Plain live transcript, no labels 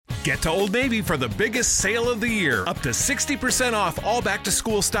Get to Old Navy for the biggest sale of the year. Up to 60% off all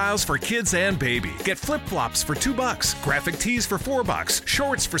back-to-school styles for kids and baby. Get flip-flops for $2, graphic tees for $4,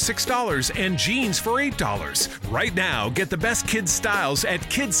 shorts for $6, and jeans for $8. Right now, get the best kids' styles at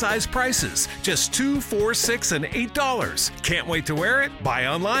kid-size prices. Just $2, $4, $6, and $8. Can't wait to wear it? Buy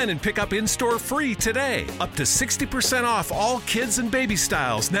online and pick up in-store free today. Up to 60% off all kids and baby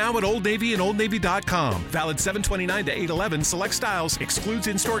styles now at Old Navy and OldNavy.com. Valid 7/29 to 8/11. Select styles. Excludes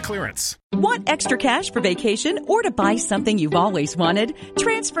in-store clearance. Want extra cash for vacation or to buy something you've always wanted?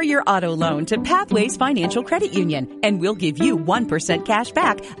 Transfer your auto loan to Pathways Financial Credit Union, and we'll give you 1% cash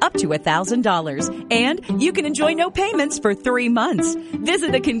back up to $1,000. And you can enjoy no payments for 3 months.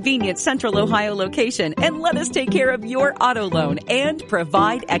 Visit a convenient Central Ohio location and let us take care of your auto loan and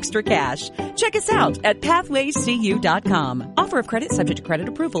provide extra cash. Check us out at pathwayscu.com. Offer of credit subject to credit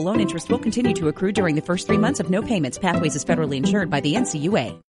approval. Loan interest will continue to accrue during the first 3 months of no payments. Pathways is federally insured by the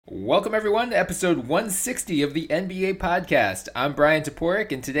NCUA. Welcome, everyone, to episode 160 of the NBA Podcast. I'm Brian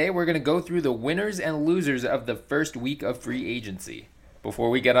Toporek, and today we're going to go through the winners and losers of the first week of free agency. Before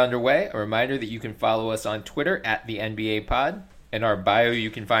we get underway, a reminder that you can follow us on Twitter at the NBA Pod. In our bio,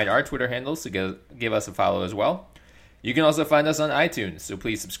 you can find our Twitter handles, so give us a follow as well. You can also find us on iTunes, so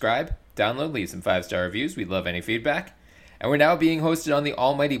please subscribe, download, leave some 5-star reviews. We'd love any feedback. And we're now being hosted on the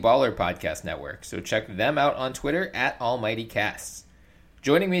Almighty Baller Podcast Network, so check them out on Twitter at AlmightyCasts.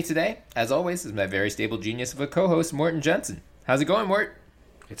 Joining me today, as always, is my very stable genius of a co-host, Morten Jensen. How's it going, Mort?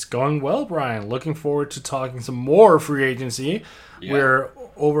 It's going well, Brian. Looking forward to talking some more free agency. Yeah. We're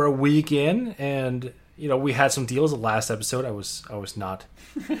over a week in, and we had some deals. The last episode, I was not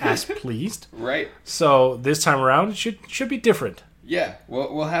as pleased. Right. So this time around, it should be different. Yeah,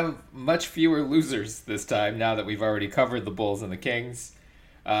 we'll have much fewer losers this time now that we've already covered the Bulls and the Kings.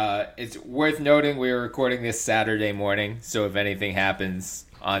 It's worth noting we were recording this Saturday morning, so if anything happens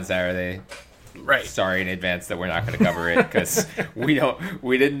on Saturday, right? Sorry in advance that we're not going to cover it because we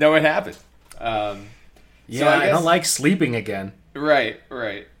didn't know it happened. I don't like sleeping again. Right.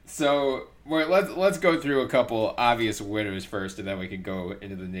 So let's go through a couple obvious winners first, and then we can go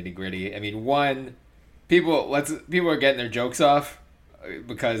into the nitty gritty. I mean, people are getting their jokes off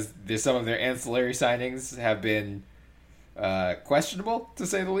because some of their ancillary signings have been questionable, to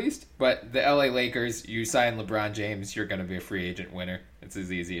say the least. But the LA Lakers, you sign LeBron James, you're going to be a free agent winner. It's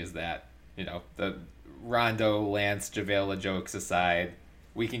as easy as that. The Rondo, Lance, JaVale jokes aside,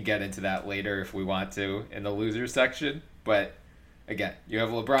 we can get into that later if we want to in the loser section. But again, you have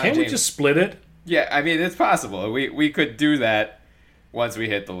LeBron James. Can't we just split it? Yeah, I mean, it's possible. We could do that once we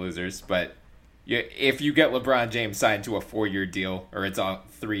hit the losers. But if you get LeBron James signed to a 4-year deal, or it's all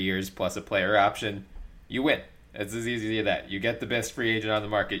 3 years plus a player option, you win. It's as easy as that. You get the best free agent on the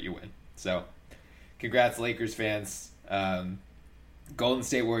market, you win. So, congrats, Lakers fans. Golden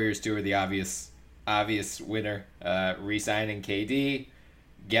State Warriors, too, are the obvious winner. Re-signing KD,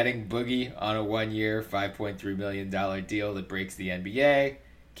 getting Boogie on a 1-year, $5.3 million deal that breaks the NBA,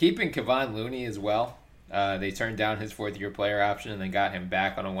 keeping Kevon Looney as well. They turned down his 4th-year player option and then got him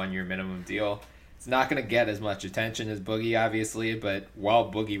back on a 1-year minimum deal. It's not going to get as much attention as Boogie, obviously, but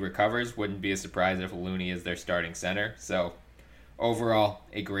while Boogie recovers, wouldn't be a surprise if Looney is their starting center. So, overall,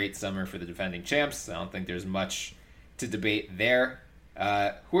 a great summer for the defending champs. I don't think there's much to debate there.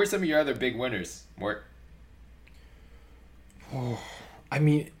 Who are some of your other big winners, Mort? I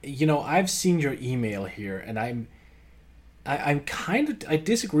mean, I've seen your email here, and I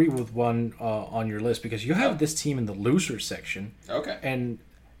disagree with one on your list because you have this team in the loser section. Okay.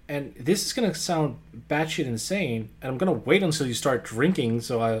 And this is going to sound batshit insane, and I'm going to wait until you start drinking,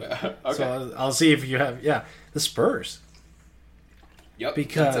 so I'll see if you have, the Spurs. Yep,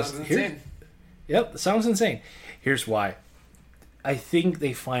 because that sounds insane. Yep, sounds insane. Here's why. I think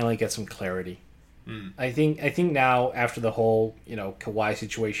they finally get some clarity. I think now, after the whole, Kawhi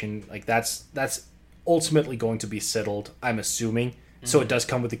situation, like that's ultimately going to be settled, I'm assuming. So it does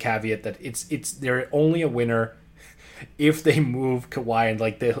come with the caveat that it's they're only a winner if they move Kawhi and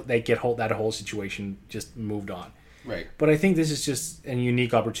they get that whole situation just moved on. Right. But I think this is just a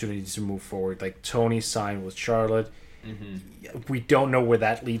unique opportunity to move forward. Like Tony signed with Charlotte. Mm-hmm. We don't know where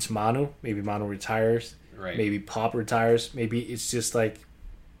that leads Manu. Maybe Manu retires. Right. Maybe Pop retires. Maybe it's just like,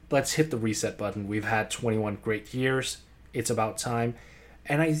 let's hit the reset button. We've had 21 great years. It's about time.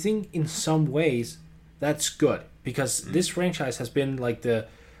 And I think in some ways that's good because this franchise has been like the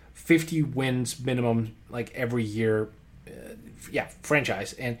 50 wins minimum like every year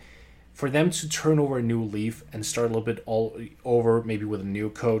franchise, and for them to turn over a new leaf and start a little bit all over, maybe with a new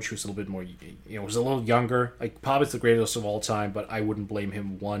coach who's a little bit more, who's a little younger. Like Pop is the greatest of all time, but I wouldn't blame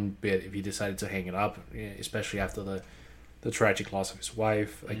him one bit if he decided to hang it up, especially after the tragic loss of his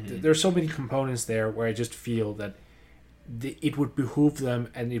wife. Like there are so many components there where I just feel that it would behoove them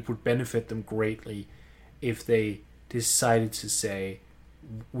and it would benefit them greatly if they decided to say,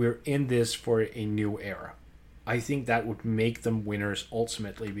 we're in this for a new era. I think that would make them winners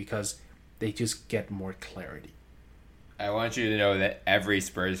ultimately because they just get more clarity. I want you to know that every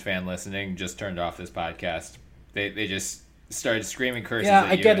Spurs fan listening just turned off this podcast. They just started screaming curses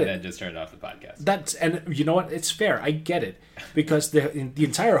at you and then just turned off the podcast. And you know what? It's fair. I get it. Because the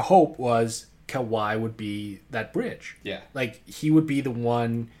entire hope was Kawhi would be that bridge. Yeah. Like, he would be the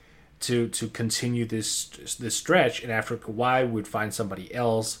one to continue this stretch, and after Kawhi, we'd find somebody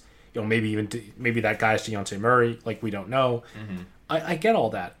else. You know, maybe that guy's DeJounte Murray. Like, we don't know. Mm-hmm. I get all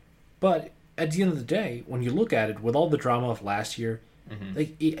that. But at the end of the day, when you look at it, with all the drama of last year,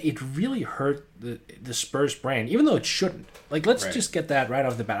 like it really hurt the Spurs brand, even though it shouldn't. Like, let's just get that right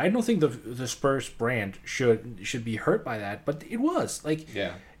off the bat. I don't think the Spurs brand should be hurt by that, but it was. Like,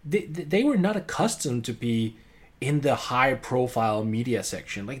 they were not accustomed to be in the high-profile media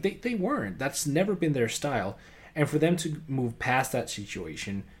section. Like, they weren't. That's never been their style. And for them to move past that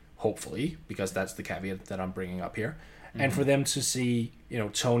situation, hopefully, because that's the caveat that I'm bringing up here, and for them to see, you know,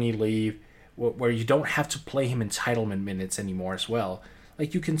 Tony leave, where you don't have to play him entitlement minutes anymore as well.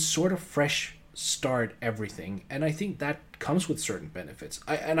 Like, you can sort of fresh start everything, and I think that comes with certain benefits.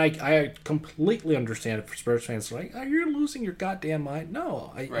 I completely understand it for Spurs fans. Like, oh, you're losing your goddamn mind.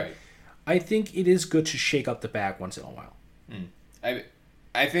 No, I think it is good to shake up the bag once in a while.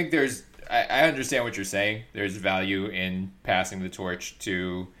 I think I understand what you're saying. There's value in passing the torch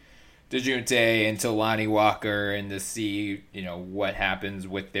to DeJounte and to Lonnie Walker and to see, you know, what happens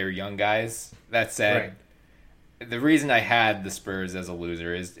with their young guys. That said, the reason I had the Spurs as a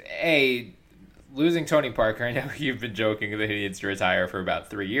loser is, A, losing Tony Parker. I know you've been joking that he needs to retire for about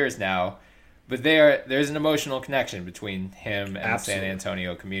 3 years now, but there's an emotional connection between him and the San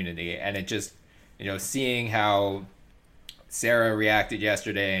Antonio community. And it just, you know, seeing how Sarah reacted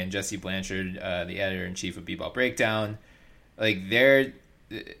yesterday and Jesse Blanchard, the editor-in-chief of B-Ball Breakdown, like,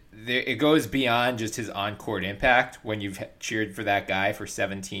 it goes beyond just his on-court impact. When you've cheered for that guy for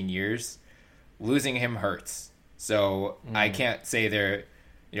 17 years, losing him hurts. So I can't say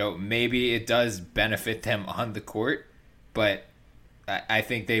you know, maybe it does benefit them on the court, but I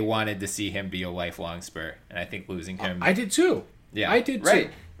think they wanted to see him be a lifelong Spur, and I think losing him... I did too. Yeah, I did too.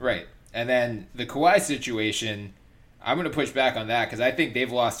 Right. And then the Kawhi situation, I'm going to push back on that because I think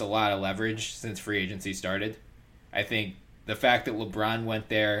they've lost a lot of leverage since free agency started. I think the fact that LeBron went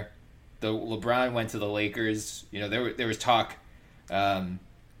there, LeBron went to the Lakers, you know, there was talk in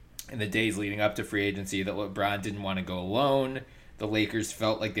the days leading up to free agency that LeBron didn't want to go alone. The Lakers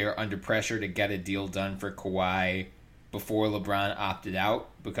felt like they were under pressure to get a deal done for Kawhi before LeBron opted out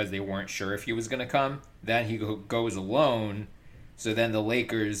because they weren't sure if he was going to come. Then he goes alone. So then the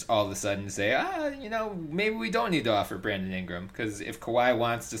Lakers all of a sudden say, you know, maybe we don't need to offer Brandon Ingram because if Kawhi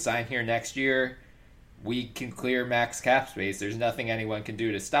wants to sign here next year, we can clear max cap space. There's nothing anyone can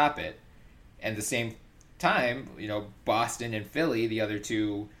do to stop it. And at the same time, you know, Boston and Philly, the other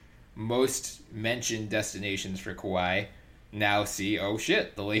two most mentioned destinations for Kawhi, now see, oh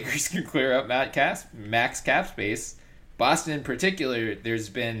shit, the Lakers can clear up max cap space. Boston in particular, there's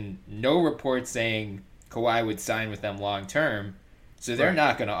been no report saying Kawhi would sign with them long term, so they're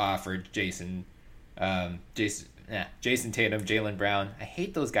not going to offer Jason Tatum, Jaylen Brown. I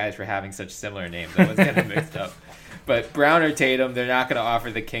hate those guys for having such similar names. I was getting mixed up. But Brown or Tatum, they're not going to offer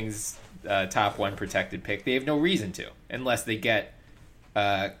the Kings top one protected pick. They have no reason to, unless they get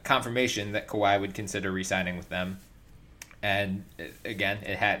confirmation that Kawhi would consider re-signing with them. And again,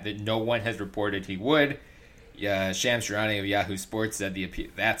 no one has reported he would. Shams Charania of Yahoo Sports said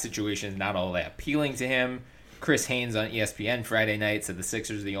that situation is not all that appealing to him. Chris Haynes on ESPN Friday night said the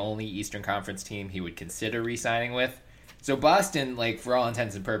Sixers are the only Eastern Conference team he would consider re-signing with. So Boston, like, for all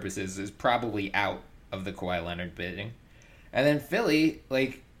intents and purposes, is probably out of the Kawhi Leonard bidding. And then Philly,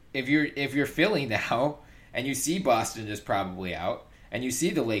 like, if you're Philly now and you see Boston is probably out and you see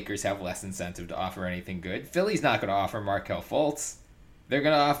the Lakers have less incentive to offer anything good, Philly's not going to offer Markelle Fultz. They're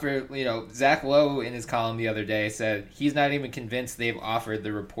going to offer, you know, Zach Lowe in his column the other day said he's not even convinced they've offered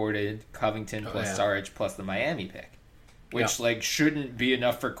the reported Covington plus Sarge plus the Miami pick, which like shouldn't be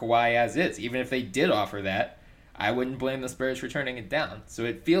enough for Kawhi as is. Even if they did offer that, I wouldn't blame the Spurs for turning it down. So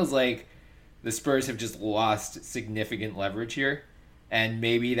it feels like the Spurs have just lost significant leverage here, and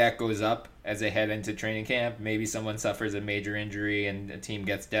maybe that goes up as they head into training camp. Maybe someone suffers a major injury and a team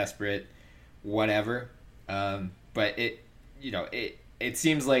gets desperate, whatever. But it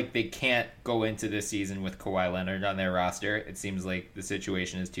seems like they can't go into this season with Kawhi Leonard on their roster. It seems like the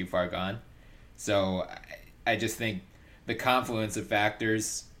situation is too far gone. So I just think the confluence of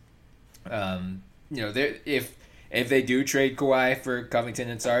factors. If they do trade Kawhi for Covington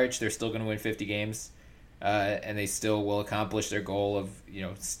and Saric, they're still going to win 50 games, and they still will accomplish their goal of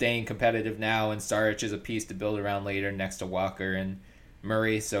staying competitive now. And Saric is a piece to build around later next to Walker and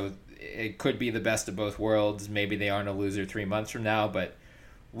Murray, so it could be the best of both worlds. Maybe they aren't a loser 3 months from now, but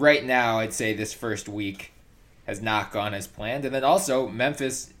right now I'd say this first week has not gone as planned. And then also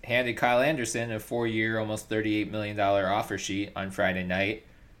Memphis handed Kyle Anderson a 4-year, almost $38 million offer sheet on Friday night.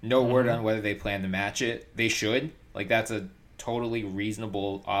 No word on whether they plan to match it. They should. Like, that's a totally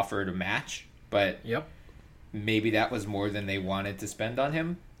reasonable offer to match, but maybe that was more than they wanted to spend on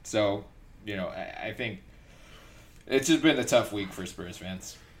him. So, I think it's just been a tough week for Spurs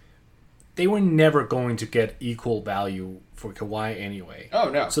fans. They were never going to get equal value for Kawhi anyway. Oh,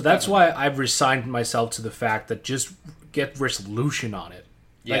 no. So that's why I've resigned myself to the fact that just get resolution on it.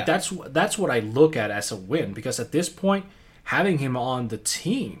 Yeah. Like, that's what I look at as a win, because at this point, having him on the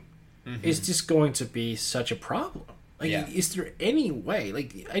team is just going to be such a problem. Like, is there any way?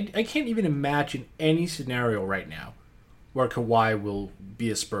 Like, I can't even imagine any scenario right now where Kawhi will be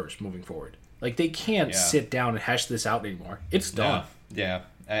a Spurs moving forward. Like, they can't sit down and hash this out anymore. It's done. Yeah.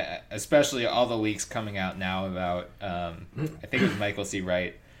 Especially all the leaks coming out now about, I think it was Michael C.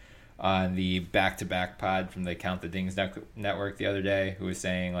 Wright on the back-to-back pod from the Count the Dings network the other day, who was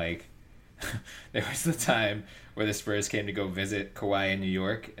saying, like, there was the time where the Spurs came to go visit Kawhi in New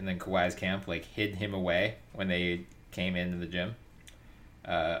York, and then Kawhi's camp, like, hid him away when they came into the gym.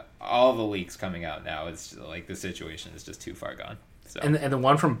 All the leaks coming out now, it's like the situation is just too far gone. So. And the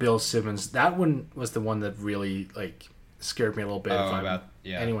one from Bill Simmons, that one was the one that really, like, scared me a little bit.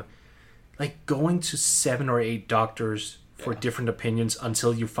 Anyone, like, going to 7 or 8 doctors for different opinions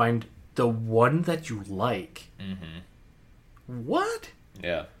until you find the one that you like. What?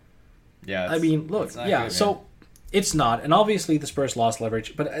 Yeah. I mean, look, good, so it's not, and obviously the Spurs lost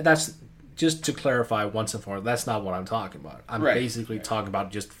leverage, but that's just to clarify once and for all, that's not what I'm talking about. I'm basically talking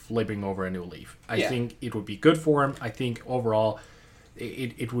about just flipping over a new leaf. I think it would be good for him. I think overall,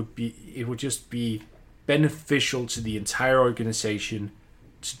 it would just be beneficial to the entire organization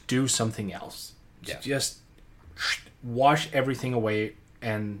to do something else. To just wash everything away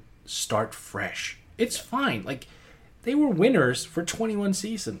and start fresh. It's fine. Like, they were winners for 21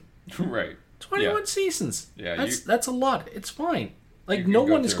 seasons. Right. 21 seasons. Yeah, that's a lot. It's fine. Like, no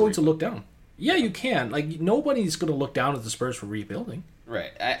one is going to look down. Yeah, you can. Like, nobody's going to look down at the Spurs for rebuilding.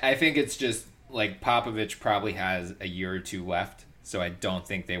 Right. I think it's just, like, Popovich probably has a year or two left, so I don't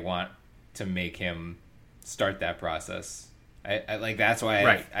think they want to make him start that process. I like, that's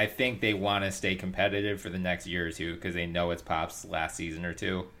why I think they want to stay competitive for the next year or two, because they know it's Pop's last season or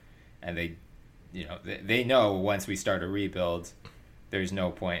two, and they know once we start a rebuild, there's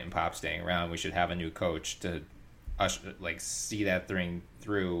no point in Pop staying around. We should have a new coach to see that thing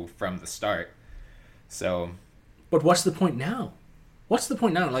through from the start. So, but what's the point now?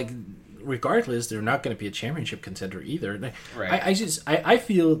 Like, regardless, they're not going to be a championship contender either. Right. I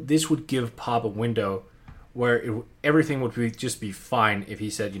feel this would give Pop a window where everything would be fine if he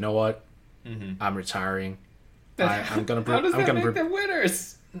said, you know what, I'm retiring. I'm gonna. How does that make them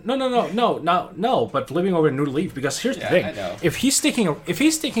winners? No. But flipping over a new leaf, because here's the thing: I know. if he's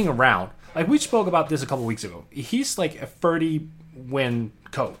sticking around, like we spoke about this a couple weeks ago, he's like a 30-win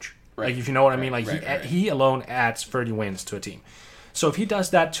coach. Right. Like, if you know what I mean. Like, he alone adds 30 wins to a team. So if he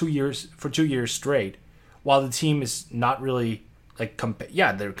does that 2 years straight, while the team is not really like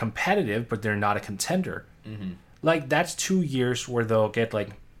they're competitive, but they're not a contender. Like, that's 2 years where they'll get,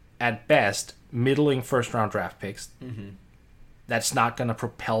 like, at best, middling first-round draft picks. That's not going to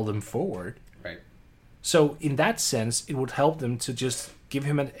propel them forward. Right. So in that sense, it would help them to just give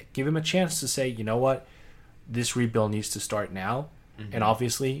him a chance to say, you know what, this rebuild needs to start now. And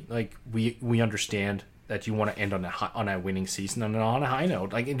obviously, like, we understand that you want to end on a winning season and on a high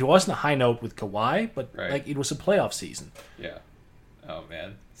note. Like, it wasn't a high note with Kawhi, but like, it was a playoff season. Yeah. Oh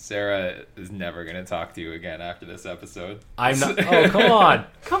man, Sarah is never gonna talk to you again after this episode. I'm not. Oh, come on.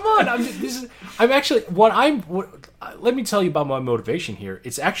 Let me tell you about my motivation here.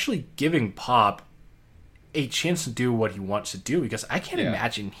 It's actually giving Pop a chance to do what he wants to do, because I can't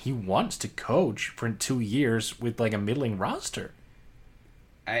imagine he wants to coach for 2 years with, like, a middling roster.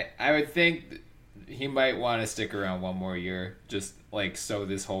 I would think he might want to stick around one more year, just like so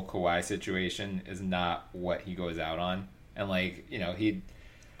this whole Kawhi situation is not what he goes out on. And, like, he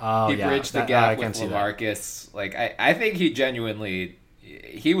bridged the gap with LaMarcus. Like, I think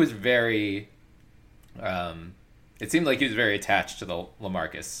he was very, it seemed like he was very attached to the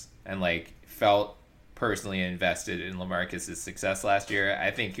LaMarcus and, like, felt personally invested in LaMarcus's success last year.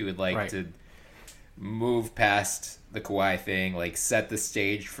 I think he would like to move past the Kawhi thing, like set the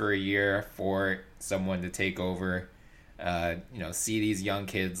stage for a year for someone to take over. See these young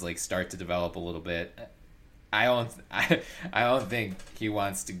kids like start to develop a little bit. I don't think he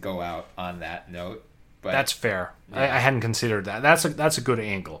wants to go out on that note. But that's fair. Yeah. I hadn't considered that. That's a good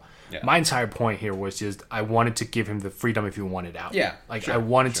angle. Yeah. My entire point here was just I wanted to give him the freedom if he wanted out. Yeah, I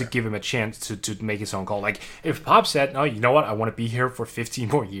wanted to give him a chance to make his own call. Like if Pop said, "No, you know what? I want to be here for 15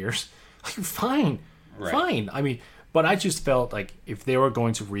 more years." Like, fine. Right. Fine. I mean, but I just felt like if they were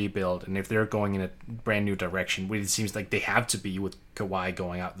going to rebuild and if they're going in a brand new direction, which it seems like they have to be with Kawhi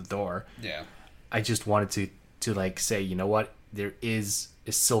going out the door. Yeah. I just wanted to like say, you know what? There is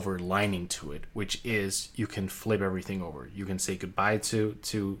a silver lining to it, which is you can flip everything over. You can say goodbye to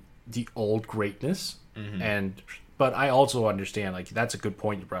the old greatness, but I also understand, like, that's a good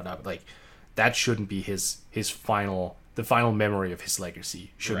point you brought up. Like, that shouldn't be his final memory of his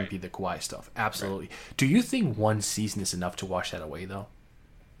legacy. Shouldn't be the Kawhi stuff. Absolutely. Right. Do you think one season is enough to wash that away, though?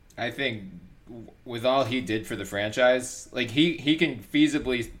 I think with all he did for the franchise, like he can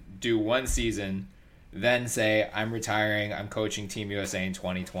feasibly do one season, then say, I'm retiring, I'm coaching Team USA in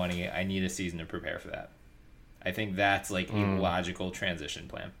 2020, I need a season to prepare for that. I think that's like a logical transition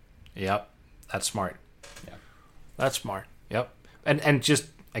plan. Yep. That's smart. Yeah. That's smart. Yep. And just,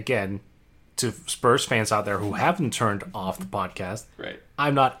 again, to Spurs fans out there who haven't turned off the podcast, right?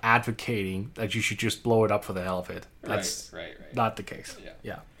 I'm not advocating that you should just blow it up for the hell of it. That's right. Not the case.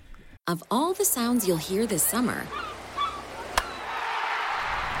 Yeah. Of all the sounds you'll hear this summer,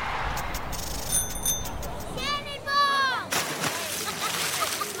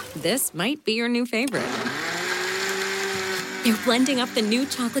 this might be your new favorite. They're blending up the new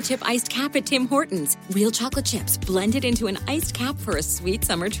chocolate chip iced cap at Tim Hortons. Real chocolate chips blended into an iced cap for a sweet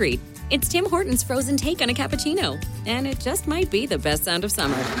summer treat. It's Tim Hortons' frozen take on a cappuccino. And it just might be the best sound of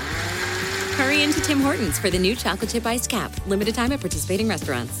summer. Hurry into Tim Hortons for the new chocolate chip iced cap. Limited time at participating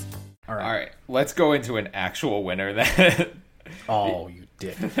restaurants. All right. Let's go into an actual winner then. Oh, you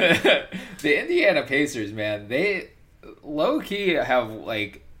did. The Indiana Pacers, man, they low-key have,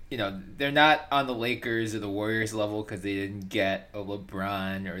 like, they're not on the Lakers or the Warriors level because they didn't get a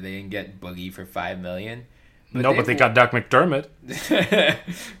LeBron or they didn't get Boogie for $5 million. But they got Doug McDermott,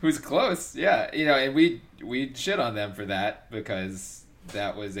 who's close. Yeah, and we shit on them for that because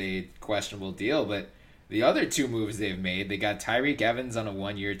that was a questionable deal. But the other two moves they've made, they got Tyreek Evans on a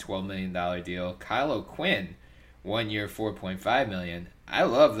 1-year, $12 million deal. Kyle O'Quinn, 1 year, $4.5 million. I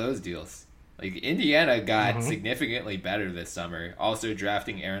love those deals. Like, Indiana got significantly better this summer. Also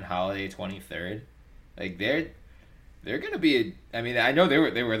drafting Aaron Holiday 23rd. Like, they're going to be I know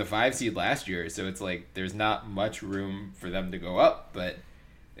they were the 5 seed last year, so it's like there's not much room for them to go up, but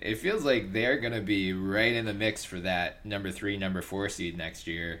it feels like they're going to be right in the mix for that number 3, number 4 seed next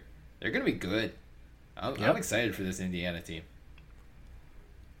year. They're going to be good. I'm excited for this Indiana team.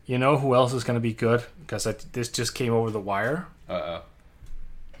 You know who else is going to be good? Because this just came over the wire. Uh-oh.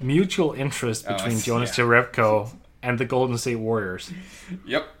 Mutual interest between Jonas Jerebko and the Golden State Warriors.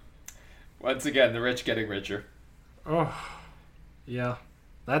 Yep. Once again, the rich getting richer. Oh, yeah.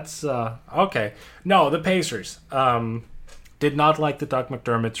 That's, okay. No, the Pacers did not like the Doug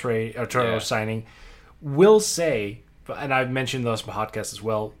McDermott trade or signing. Will say, and I've mentioned those podcasts as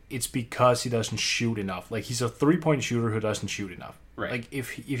well, it's because he doesn't shoot enough. Like, he's a three-point shooter who doesn't shoot enough. Right. Like,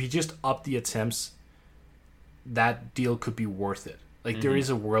 if he just upped the attempts, that deal could be worth it. Like, there is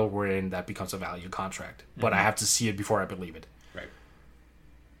a world wherein that becomes a value contract. But I have to see it before I believe it. Right.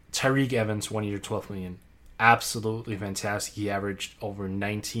 Tyreek Evans, 1 year, $12 million. Absolutely fantastic. He averaged over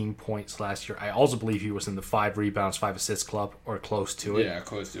 19 points last year. I also believe he was in the 5 rebounds, 5 assists club, or close to it. Yeah,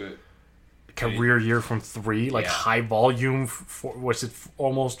 close to it. Career year from 3, like high volume. Was it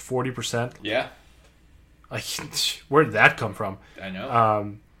almost 40%? Yeah. Like, where did that come from? I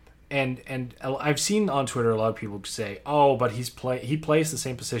know. And I've seen on Twitter a lot of people say, "Oh, but he plays the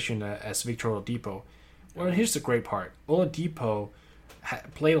same position as Victor Oladipo." Well, here's the great part: Oladipo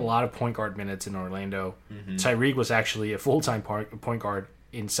played a lot of point guard minutes in Orlando. Tyreek was actually a full-time point guard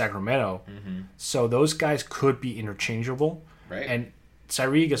in Sacramento. So those guys could be interchangeable. Right. And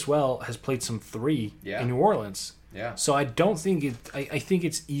Tyreek as well has played some 3 in New Orleans. Yeah. So I don't think it. I think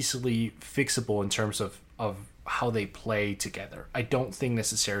it's easily fixable in terms of how they play together. I don't think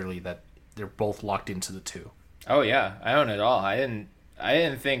necessarily that they're both locked into the 2. Oh yeah, I don't at all. I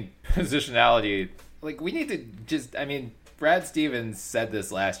didn't think positionality. Like, we need to just. Brad Stevens said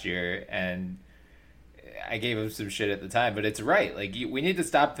this last year, and I gave him some shit at the time, but it's right. Like, we need to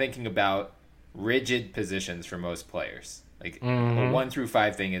stop thinking about rigid positions for most players. Like, a 1 through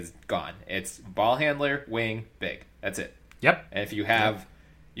 5 thing is gone. It's ball handler, wing, big. That's it. Yep. And if you have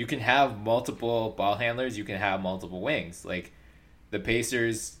you can have multiple ball handlers, you can have multiple wings. Like the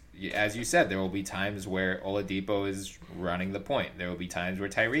Pacers, as you said, there will be times where Oladipo is running the point. There will be times where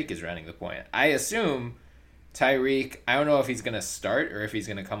Tyreek is running the point. I assume Tyreek, I don't know if he's going to start or if he's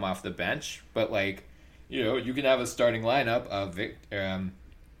going to come off the bench, but like, you know, you can have a starting lineup of Darren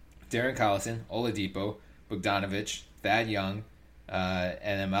Collison, Oladipo, Bogdanovic, Thad Young, and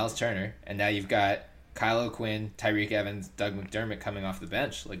then Miles Turner, and now you've got Kyle O'Quinn, Tyreek Evans, Doug McDermott coming off the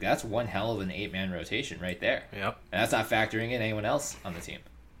bench. Like, that's one hell of an 8-man rotation right there. Yep. And that's not factoring in anyone else on the team.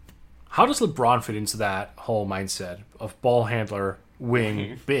 How does LeBron fit into that whole mindset of ball handler,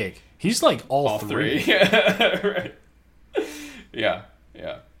 wing, big? He's like all three. Right. Yeah.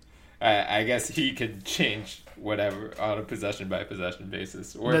 I guess he could change whatever on a possession-by-possession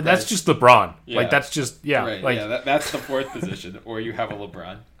basis. Or that's just LeBron. Yeah. Like, that's just, yeah. Right, like, yeah, that's the fourth position. Or you have a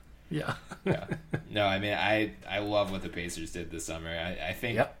LeBron. Yeah. Yeah. No, I mean, I love what the Pacers did this summer. I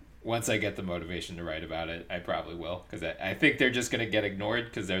think once I get the motivation to write about it, I probably will. Because I think they're just going to get ignored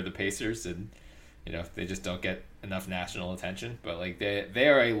because they're the Pacers. And, you know, they just don't get enough national attention. But, like, they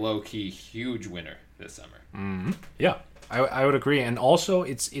are a low-key huge winner this summer. Mm-hmm. Yeah. I would agree. And also,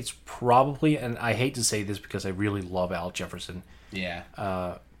 it's probably, and I hate to say this because I really love Al Jefferson. Yeah.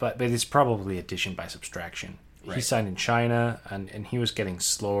 But it's probably addition by subtraction. Right. He signed in China, and he was getting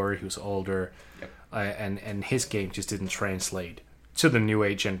slower. He was older. Yep. And his game just didn't translate to the new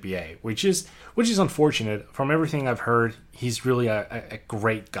age NBA, which is unfortunate. From everything I've heard, he's really a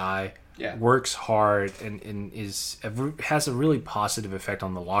great guy. Yeah. Works hard and has a really positive effect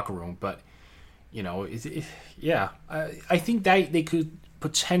on the locker room. But, you know, I think that they could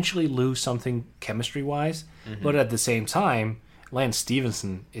potentially lose something chemistry-wise. Mm-hmm. But at the same time, Lance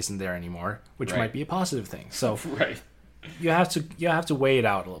Stevenson isn't there anymore, which might be a positive thing. So right. you have to weigh it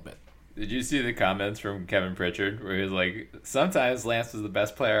out a little bit. Did you see the comments from Kevin Pritchard where he was like, sometimes Lance was the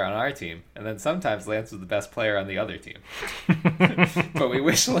best player on our team, and then sometimes Lance was the best player on the other team. But we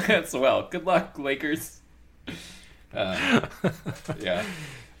wish Lance well. Good luck, Lakers. Yeah.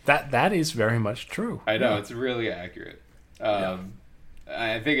 That is very much true. I know, it's really accurate.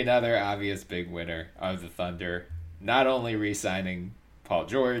 I think another obvious big winner of the Thunder, not only re-signing Paul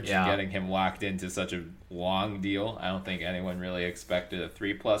George and getting him locked into such a long deal. I don't think anyone really expected a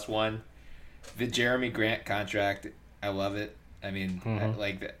 3+1. The Jeremy Grant contract, I love it. I mean,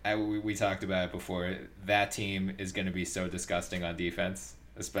 we talked about it before. That team is going to be so disgusting on defense,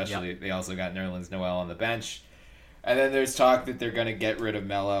 especially they also got Nerlens Noel on the bench. And then there's talk that they're going to get rid of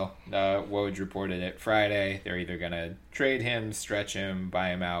Melo. Woj reported it Friday. They're either going to trade him, stretch him, buy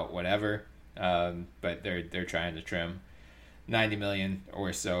him out, whatever. But they're trying to trim $90 million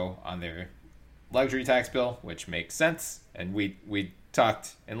or so on their luxury tax bill, which makes sense. And we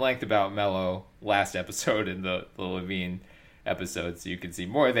talked in length about Melo last episode in the Levine episode, so you can see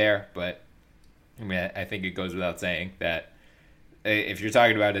more there. But I mean, I think it goes without saying that if you're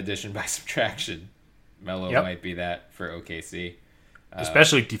talking about addition by subtraction, Melo might be that for OKC,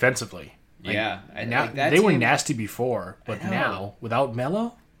 especially defensively. Like, they were nasty before, but now without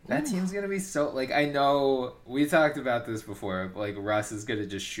Melo, that team's gonna be so. Like, I know we talked about this before. Like, Russ is gonna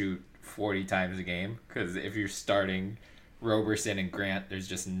just shoot 40 times a game because if you're starting Roberson and Grant, there's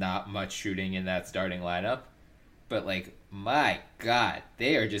just not much shooting in that starting lineup. But like, my God,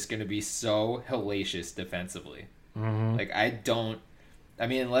 they are just gonna be so hellacious defensively. Mm-hmm. Like, I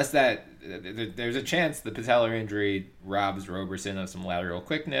mean, unless there's a chance the patellar injury robs Roberson of some lateral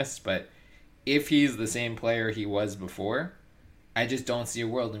quickness, but if he's the same player he was before, I just don't see a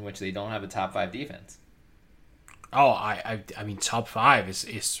world in which they don't have a top 5 defense. Oh, I mean, top 5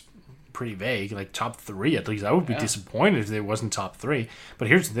 is pretty vague. Like, top 3, at least. I would be disappointed if it wasn't top 3. But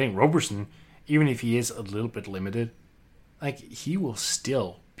here's the thing. Roberson, even if he is a little bit limited, like, he will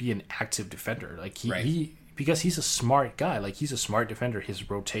still be an active defender. Like, he because he's a smart guy. Like, he's a smart defender. His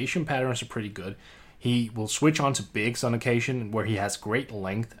rotation patterns are pretty good. He will switch on to bigs on occasion where he has great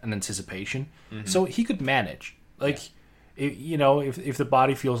length and anticipation. Mm-hmm. So he could manage. Like, if the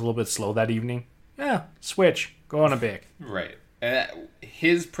body feels a little bit slow that evening, switch. Go on a big. Right. And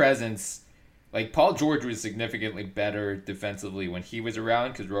his presence, like, Paul George was significantly better defensively when he was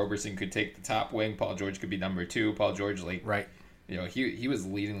around because Roberson could take the top wing. Paul George could be number 2. Paul George, like... Right. You know, he was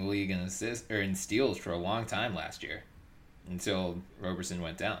leading the league in assists or in steals for a long time last year until Roberson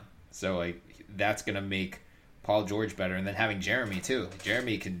went down. So, like, that's going to make Paul George better. And then having Jeremy, too.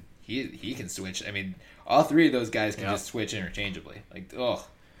 Jeremy can switch. I mean, all 3 of those guys can just switch interchangeably. Like,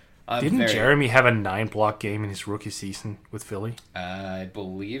 Didn't Jeremy have a 9-block game in his rookie season with Philly? I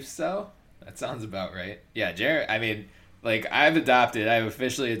believe so. That sounds about right. Yeah, I mean, like, I've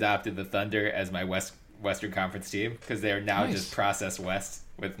officially adopted the Thunder as my Western Conference team because they are now just Process West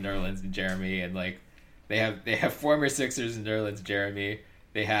with Nerlens and Jeremy, and like they have former Sixers and Nerlens, Jeremy.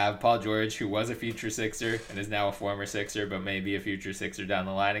 They have Paul George, who was a future Sixer and is now a former Sixer, but may be a future Sixer down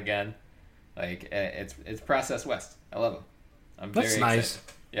the line again. Like it's Process West. I love them. I'm That's very nice.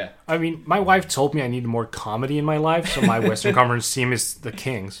 excited. Yeah. I mean, my wife told me I need more comedy in my life, so my Western Conference team is the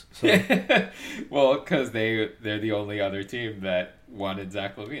Kings. So. Well, because they're the only other team that wanted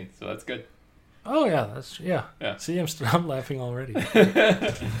Zach LaVine, so that's good. Oh yeah, yeah. See, I'm laughing already.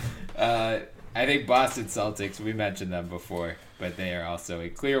 I think Boston Celtics. We mentioned them before, but they are also a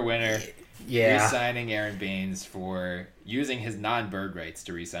clear winner. Yeah. Re-signing Aaron Baines for using his non-bird rights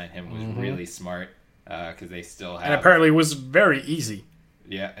to re-sign him was really smart because they still have. And apparently it was very easy.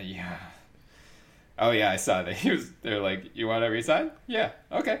 Yeah. Oh yeah, I saw that. They're like, "You want to resign? Yeah.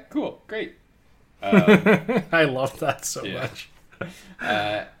 Okay. Cool. Great." I love that so much.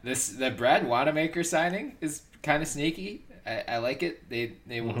 The Brad Wanamaker signing is kind of sneaky. I like it. They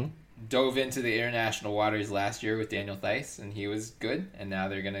dove into the international waters last year with Daniel Theis, and he was good. And now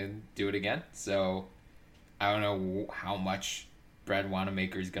they're gonna do it again. So I don't know how much Brad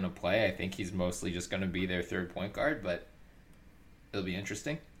Wanamaker is gonna play. I think he's mostly just gonna be their third point guard, but it'll be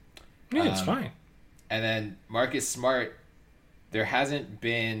interesting. Yeah, it's fine. And then Marcus Smart, there hasn't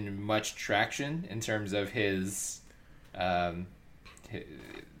been much traction in terms of his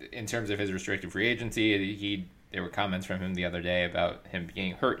restricted free agency. There were comments from him the other day about him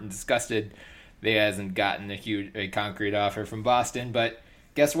being hurt and disgusted. They hasn't gotten a concrete offer from Boston, but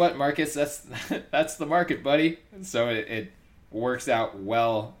guess what, Marcus? That's the market, buddy. So it works out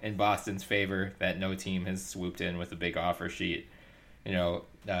well in Boston's favor that no team has swooped in with a big offer sheet. You know,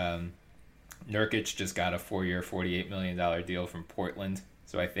 Nurkic just got a 4-year, $48 million deal from Portland.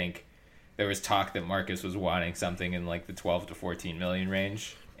 So I think there was talk that Marcus was wanting something in like the 12 to 14 million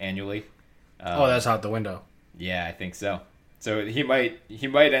range annually. That's out the window. Yeah, I think so. So he might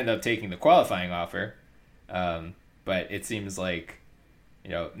end up taking the qualifying offer. But it seems like,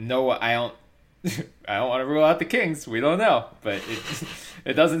 no, I don't want to rule out the Kings. We don't know, but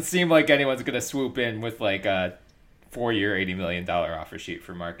it doesn't seem like anyone's going to swoop in with like a 4-year, $80 million offer sheet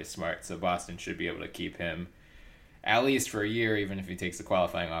for Marcus Smart. So Boston should be able to keep him at least for a year, even if he takes the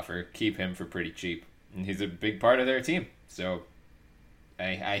qualifying offer, keep him for pretty cheap. And he's a big part of their team. So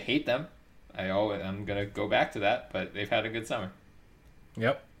I hate them. I'm going to go back to that, but they've had a good summer.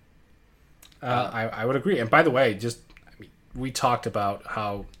 Yep. I would agree. And by the way, we talked about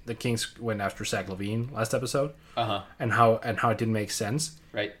how the Kings went after Zach LaVine last episode. And how it didn't make sense.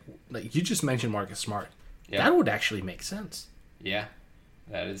 Right. Like you just mentioned Marcus Smart. Yeah. That would actually make sense. Yeah,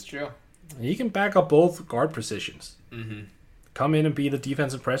 that is true. You can back up both guard positions. Mm-hmm. Come in and be the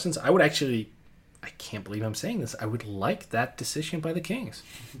defensive presence. I can't believe I'm saying this. I would like that decision by the Kings.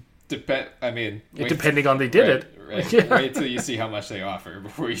 Depending on they did it. Right. Yeah. Wait till you see how much they offer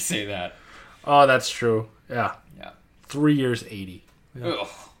before you say that. Oh, that's true. Yeah. 3 years, 80. Yeah. Ugh.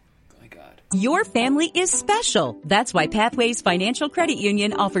 My God. Your family is special. That's why Pathways Financial Credit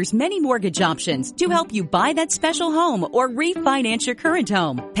Union offers many mortgage options to help you buy that special home or refinance your current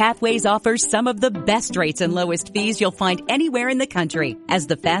home. Pathways offers some of the best rates and lowest fees you'll find anywhere in the country. As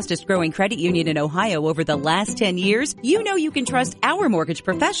the fastest growing credit union in Ohio over the last 10 years, you know you can trust our mortgage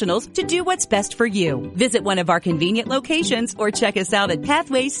professionals to do what's best for you. Visit one of our convenient locations or check us out at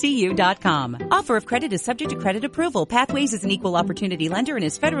pathwayscu.com. Offer of credit is subject to credit approval. Pathways is an equal opportunity lender and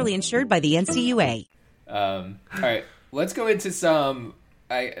is federally insured by the NCUA. All right, let's go into some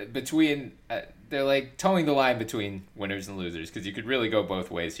they're like towing the line between winners and losers because you could really go both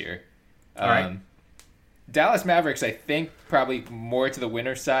ways here. All right. Dallas Mavericks, I think, probably more to the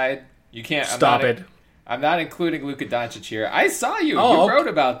winner side. You can't stop it. I'm not including Luka Doncic here. I saw you. Oh, you wrote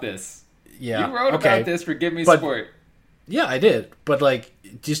about this. Yeah, you wrote about this for Give Me Sport. Yeah, I did. But like,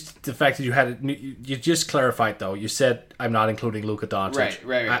 just the fact that you had it, you just clarified though. You said I'm not including Luka Doncic.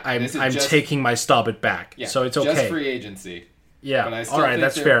 Right. I'm taking my stop it back. Yeah, so it's okay. Just free agency. Yeah. But I still all right, think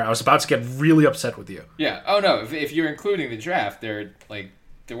that's fair. I was about to get really upset with you. Yeah. Oh no, if you're including the draft, they're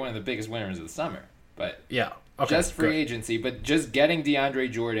one of the biggest winners of the summer. But yeah, okay, just free agency, but just getting DeAndre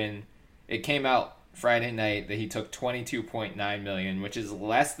Jordan. It came out Friday night that he took $22.9 million, which is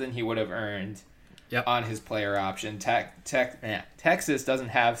less than he would have earned. Yep. On his player option. Texas doesn't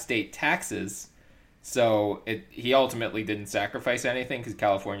have state taxes, so he ultimately didn't sacrifice anything because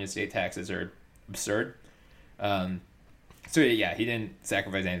California state taxes are absurd. So yeah, he didn't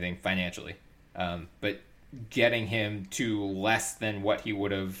sacrifice anything financially. But getting him to less than what he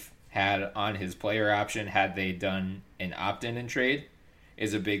would have had on his player option had they done an opt-in and trade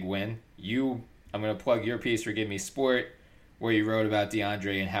is a big win. I'm going to plug your piece for Give Me Sport, where you wrote about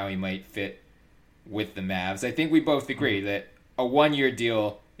DeAndre and how he might fit with the Mavs. I think we both agree that a 1-year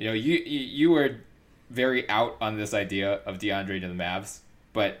deal, you were very out on this idea of DeAndre to the Mavs,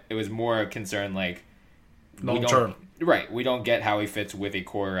 but it was more a concern like long term. Right. We don't get how he fits with a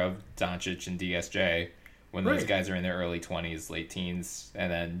core of Doncic and DSJ when those guys are in their early 20s, late teens,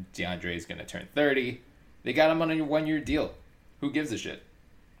 and then DeAndre is going to turn 30. They got him on a 1-year deal. Who gives a shit?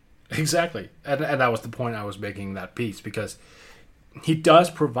 Exactly. And that was the point I was making in that piece, because he does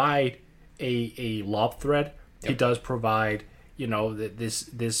provide a lob threat. Yep. He does provide,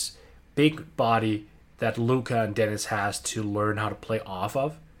 this big body that Luka and Dennis has to learn how to play off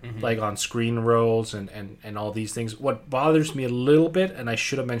of, like on screen rolls and all these things. What bothers me a little bit, and I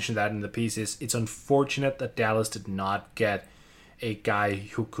should have mentioned that in the piece, is it's unfortunate that Dallas did not get a guy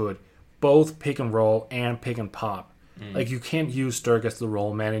who could both pick and roll and pick and pop. Like, you can't use Dirk as the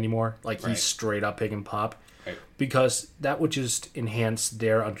roll man anymore. Like, he's straight up pick and pop. Right. Because that would just enhance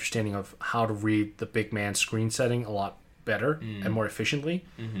their understanding of how to read the big man screen setting a lot better and more efficiently.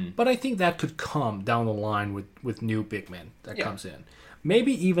 But I think that could come down the line with new big men that comes in.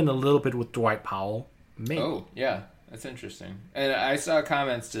 Maybe even a little bit with Dwight Powell. Maybe. Oh, yeah. That's interesting. And I saw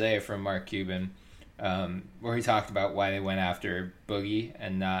comments today from Mark Cuban where he talked about why they went after Boogie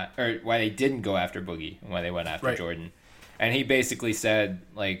or why they didn't go after Boogie and why they went after Jordan. And he basically said,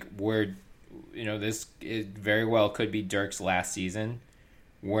 like, this very well could be Dirk's last season.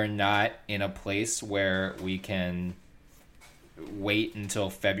 We're not in a place where we can wait until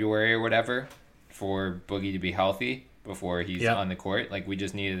February or whatever for Boogie to be healthy before he's on the court. Like, we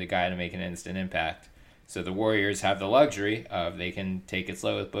just needed a guy to make an instant impact. So the Warriors have the luxury of they can take it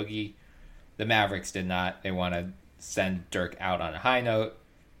slow with Boogie. The Mavericks did not. They want to send Dirk out on a high note.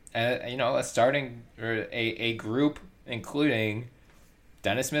 And, a starting or a group including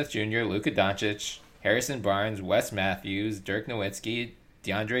Dennis Smith Jr., Luka Doncic, Harrison Barnes, Wes Matthews, Dirk Nowitzki,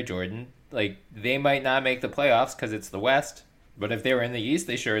 DeAndre Jordan. Like, they might not make the playoffs because it's the West, but if they were in the East,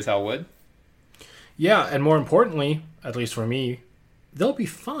 they sure as hell would. Yeah, and more importantly, at least for me, they'll be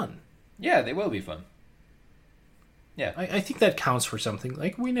fun. Yeah, they will be fun. Yeah. I think that counts for something.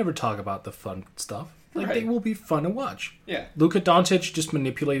 Like, we never talk about the fun stuff. Like, they will be fun to watch. Yeah. Luka Doncic just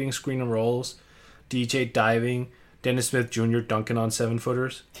manipulating screen and rolls, DJ diving, Dennis Smith Jr. dunking on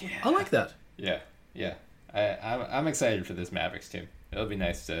 7-footers. Yeah. I like that. Yeah. I'm excited for this Mavericks team. It'll be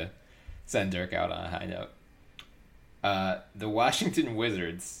nice to send Dirk out on a high note. The Washington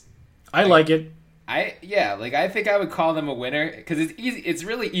Wizards. I like it. I think I would call them a winner because it's easy. It's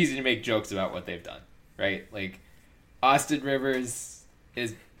really easy to make jokes about what they've done, right? Like, Austin Rivers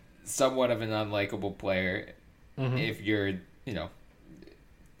is somewhat of an unlikable player. If you're,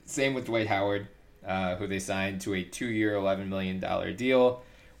 same with Dwight Howard, who they signed to a 2-year, $11 million deal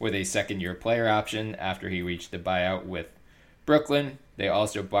with a second-year player option after he reached the buyout with Brooklyn. They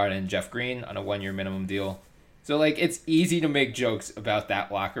also brought in Jeff Green on a 1-year minimum deal. So, like, it's easy to make jokes about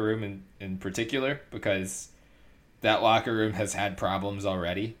that locker room in particular because that locker room has had problems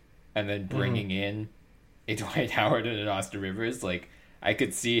already. And then bringing in a Dwight Howard and an Austin Rivers, like, I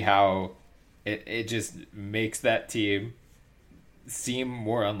could see how it just makes that team seem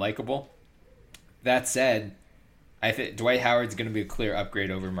more unlikable. That said, I think Dwight Howard's going to be a clear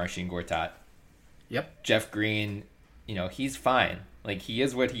upgrade over Marcin Gortat. Yep. Jeff Green, he's fine. Like, he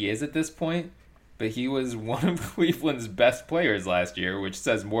is what he is at this point, but he was one of Cleveland's best players last year, which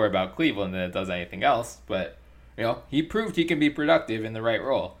says more about Cleveland than it does anything else. But, he proved he can be productive in the right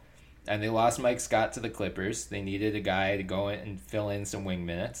role. And they lost Mike Scott to the Clippers. They needed a guy to go in and fill in some wing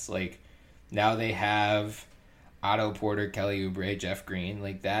minutes. Like, now they have Otto Porter, Kelly Oubre, Jeff Green.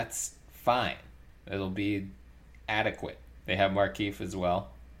 Like, that's fine. It'll be adequate. They have Markieff as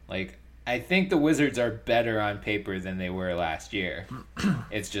well. Like, I think the Wizards are better on paper than they were last year.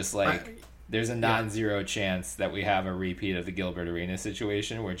 It's just like there's a non-zero chance that we have a repeat of the Gilbert Arenas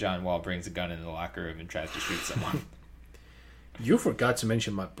situation where John Wall brings a gun in the locker room and tries to shoot someone. You forgot to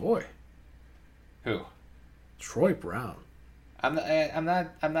mention my boy. Who? Troy Brown. I'm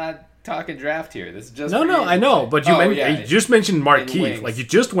not talking draft here. This is just no. I know, but you just mentioned Markieff. Like, you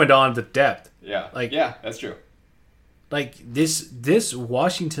just went on the depth. Yeah. Like, yeah, that's true. Like, this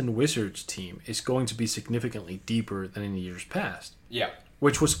Washington Wizards team is going to be significantly deeper than in years past. Yeah.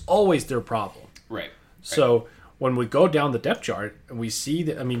 Which was always their problem. Right. So when we go down the depth chart and we see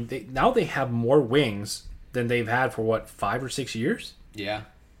that, now they have more wings than they've had for 5 or 6 years. Yeah.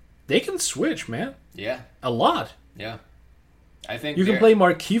 They can switch, man. Yeah. A lot. Yeah. I think you can play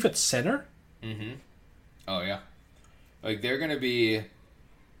Markieff at center. Mm-hmm. Oh yeah. Like, they're gonna be.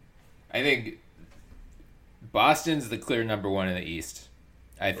 I think Boston's the clear number 1 in the East.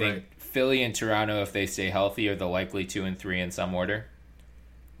 I think Philly and Toronto, if they stay healthy, are the likely 2 and 3 in some order.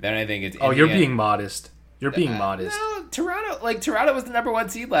 Then I think it's Oh, you're being modest. You're being modest. No, Toronto was the number 1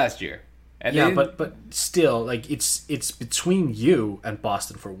 seed last year. And Yeah, but still, like it's between you and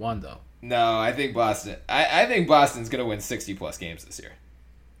Boston for 1 though. No, I think Boston. I think Boston's gonna win 60+ games this year.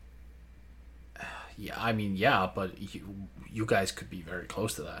 Yeah, I mean, yeah, but you guys could be very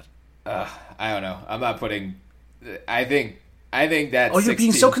close to that. I don't know. I'm not putting. I think that. Oh, you're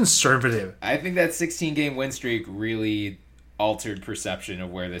being so conservative. I think that 16-game win streak really altered perception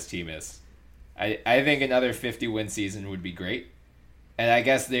of where this team is. I think another 50-win season would be great, and I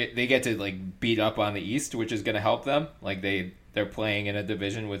guess they get to like beat up on the East, which is going to help them. Like they're playing in a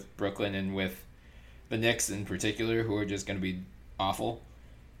division with Brooklyn and with the Knicks in particular, who are just going to be awful.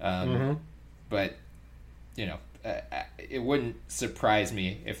 But you know, it wouldn't surprise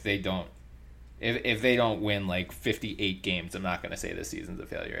me if they don't. If they don't win like 58 games, I'm not going to say this season's a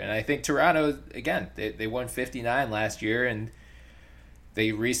failure. And I think Toronto, again, they won 59 last year, and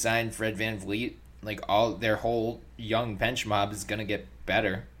they re-signed Fred VanVleet. Like all their whole young bench mob is going to get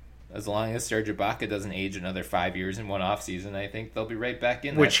better as long as Serge Ibaka doesn't age another 5 years in one offseason. I think they'll be right back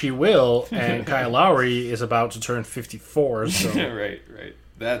in. Which he will, and Kyle Lowry is about to turn 54. So right.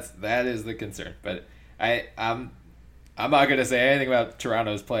 That is the concern. But I'm not going to say anything about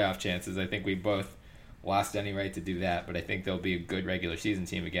Toronto's playoff chances. I think we both lost any right to do that, but I think they'll be a good regular season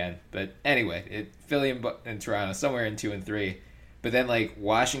team again. But anyway, Philly and Toronto somewhere in 2 and 3. But then like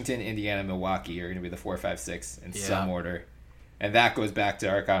Washington, Indiana, Milwaukee are going to be the 4, 5, 6 in some order. And that goes back to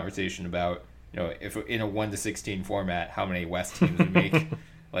our conversation about, you know, if in a 1-16 format, how many West teams would make.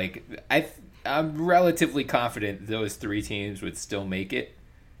 Like I'm relatively confident those 3 teams would still make it.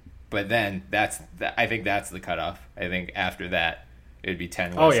 But then I think that's the cutoff. I think after that, it'd be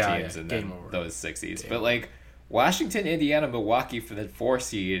 10 West teams and then those 6 East. But like Washington, Indiana, Milwaukee for the 4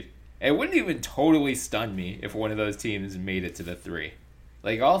 seed, it wouldn't even totally stun me if one of those teams made it to the 3.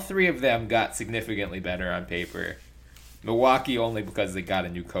 Like all 3 of them got significantly better on paper. Milwaukee only because they got a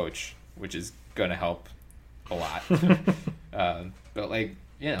new coach, which is going to help a lot. But like,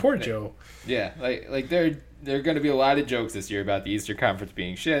 you know, poor Joe. Yeah, like there are going to be a lot of jokes this year about the Eastern Conference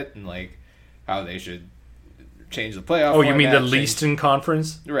being shit and like how they should change the playoff. Oh, you mean the Eastern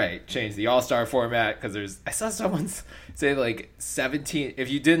Conference? Right, change the All-Star format because I saw someone say like 17. If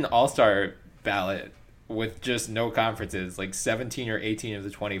you did an All-Star ballot with just no conferences, like 17 or 18 of the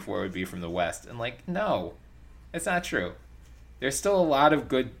 24 would be from the West, and like no, it's not true. There's still a lot of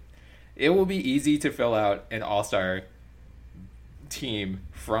good. It will be easy to fill out an All-Star team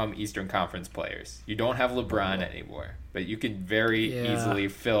from Eastern Conference players. You don't have LeBron anymore, but you can very easily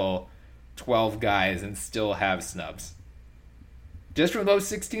fill 12 guys and still have snubs. Just from those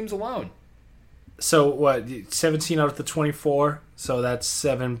 6 teams alone. So what, 17 out of the 24? So that's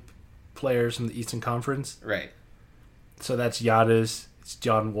 7 players from the Eastern Conference? Right. So that's Giannis, it's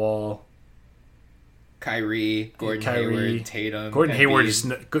John Wall, Kyrie, Hayward, Tatum. Gordon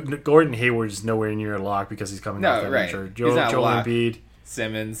Hayward is nowhere near a lock because he's coming off that injury. Joel Embiid,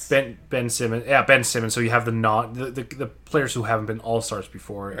 Simmons, Ben Simmons. Yeah, Ben Simmons. So you have the players who haven't been All-Stars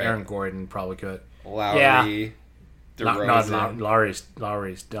before. Right. Aaron Gordon probably could. Lowry, DeRozan.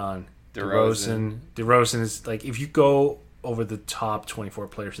 Lowry's done. DeRozan is like, if you go over the top 24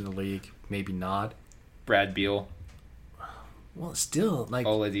 players in the league, maybe not. Brad Beal. Well, still, like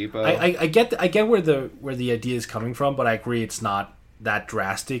Oladipo. I get where the idea is coming from, but I agree it's not that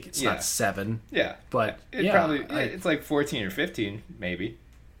drastic. It's not 7. Yeah, but it's like 14 or 15, maybe.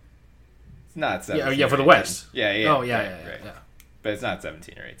 It's not 17. Yeah, for the West. Yeah. Oh, yeah. But it's not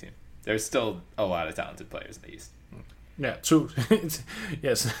 17 or 18. There's still a lot of talented players in the East. Yeah, 2.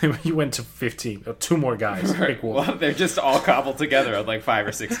 Yes, you went to 15. 2 more guys. Right. Well, they're just all cobbled together on like 5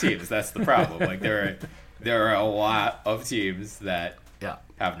 or 6 teams. That's the problem. Like there are a lot of teams that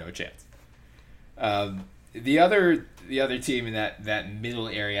have no chance. The other team in that middle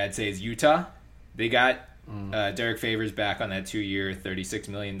area, I'd say, is Utah. They got Derek Favors back on that 2-year, $36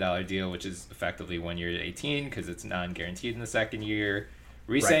 million deal, which is effectively 1 year at 18 because it's non-guaranteed in the second year.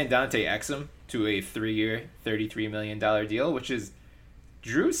 Re-signed Dante Exum to a 3-year, $33 million deal, which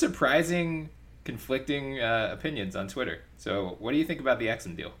drew surprising, conflicting opinions on Twitter. So what do you think about the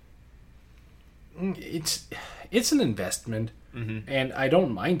Exum deal? It's an investment, and I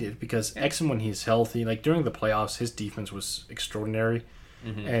don't mind it because Exum, when he's healthy, like during the playoffs, his defense was extraordinary,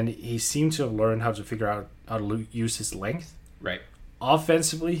 and he seemed to have learned how to figure out how to use his length. Right.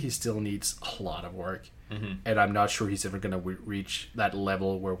 Offensively, he still needs a lot of work, and I'm not sure he's ever going to reach that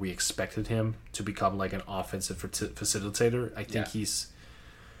level where we expected him to become like an offensive facilitator. I think he's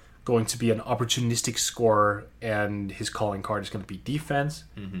going to be an opportunistic scorer, and his calling card is going to be defense.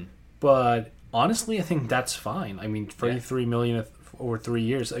 But honestly, I think that's fine. I mean, $33 million over 3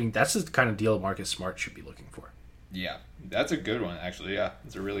 years. I mean, that's the kind of deal Marcus Smart should be looking for. Yeah, that's a good one, actually. Yeah,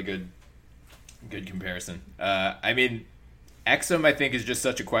 it's a really good comparison. I mean, Exum, I think, is just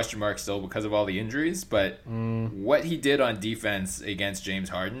such a question mark still because of all the injuries, but what he did on defense against James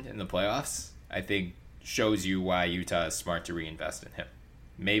Harden in the playoffs, I think, shows you why Utah is smart to reinvest in him.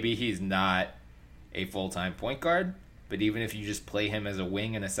 Maybe he's not a full-time point guard, but even if you just play him as a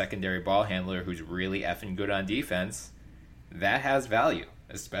wing and a secondary ball handler who's really effing good on defense, that has value,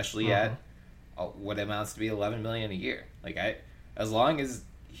 especially at what amounts to be $11 million a year. Like, as long as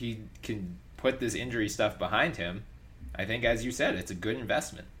he can put this injury stuff behind him, I think, as you said, it's a good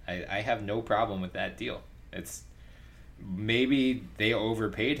investment. I have no problem with that deal. It's maybe they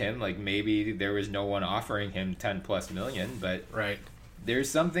overpaid him, like maybe there was no one offering him $10+ million, but right.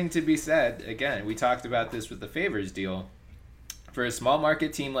 There's something to be said. Again, we talked about this with the Favors deal. For a small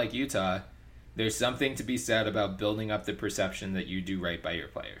market team like Utah, there's something to be said about building up the perception that you do right by your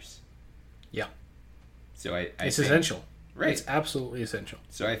players. Yeah. So it's think, essential. Right. It's absolutely essential.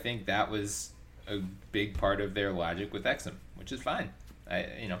 So I think that was a big part of their logic with Exum, which is fine.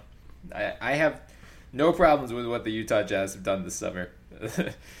 I have no problems with what the Utah Jazz have done this summer.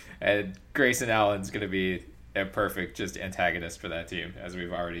 And Grayson Allen's going to be a perfect just antagonist for that team, as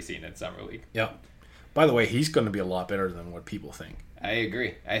we've already seen in Summer League. Yeah. By the way, he's going to be a lot better than what people think. I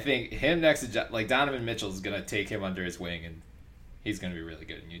agree. I think him next to Donovan Mitchell is going to take him under his wing, and he's going to be really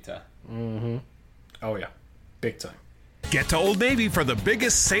good in Utah. Mm-hmm. Oh, yeah. Big time. Get to Old Navy for the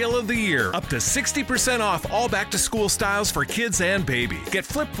biggest sale of the year. Up to 60% off all back-to-school styles for kids and baby. Get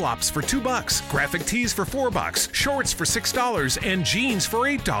flip-flops for $2, graphic tees for $4, shorts for $6, and jeans for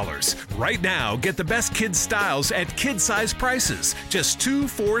 $8. Right now, get the best kids' styles at kid-size prices. Just $2,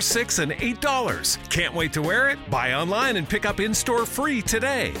 $4, $6, and $8. Can't wait to wear it? Buy online and pick up in-store free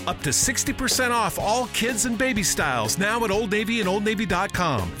today. Up to 60% off all kids and baby styles now at Old Navy and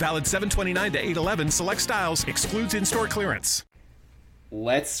OldNavy.com. Valid 7/29 to 8/11. Select styles. Excludes in-store clearance.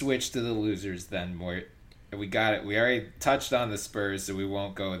 Let's switch to the losers then, Mort. We got it. We already touched on the Spurs, so we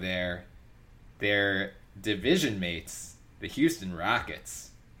won't go there. Their division mates, the Houston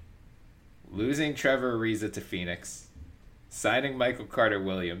Rockets, losing Trevor Ariza to Phoenix, signing Michael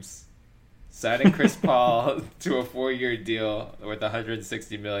Carter-Williams, signing Chris Paul to a 4-year deal with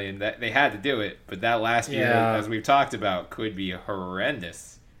 $160 million. That they had to do it, but that last year, as we've talked about, could be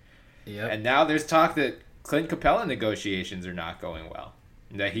horrendous. Yeah. And now there's talk that Clint Capella negotiations are not going well,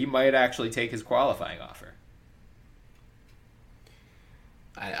 that he might actually take his qualifying offer.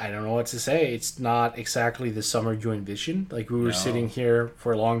 I don't know what to say. It's not exactly the summer you envisioned. Like, we were sitting here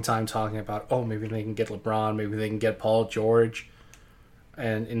for a long time talking about, oh, maybe they can get LeBron, maybe they can get Paul George,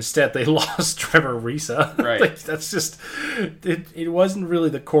 and instead they lost Trevor Ariza. Right. Like, that's just it wasn't really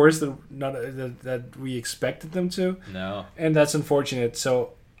the course that we expected them to. No. And that's unfortunate.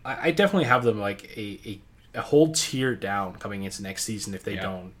 So I definitely have them like a whole tier down coming into next season if they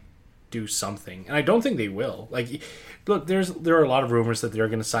don't do something. And I don't think they will. Like, look, there are a lot of rumors that they're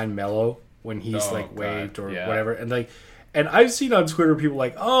going to sign Melo when he's waived or whatever. And I've seen on Twitter people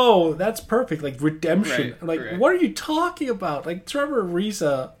like, oh, that's perfect, like redemption. Right. What are you talking about? Like, Trevor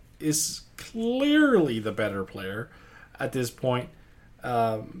Ariza is clearly the better player at this point.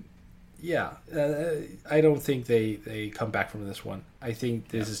 I don't think they come back from this one. I think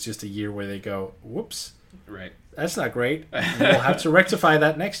this is just a year where they go, whoops. Right. That's not great. We'll have to rectify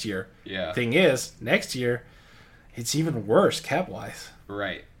that next year. Yeah. Thing is, next year, it's even worse cap-wise.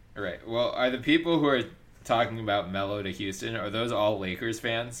 Right. Well, are the people who are talking about Melo to Houston, are those all Lakers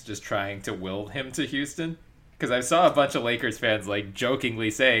fans just trying to will him to Houston? Because I saw a bunch of Lakers fans like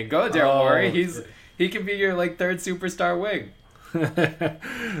jokingly saying, "Go, Daryl Morey. He can be your like third superstar wing."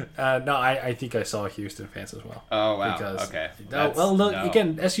 No, I think I saw Houston fans as well. Oh wow. Okay. Look,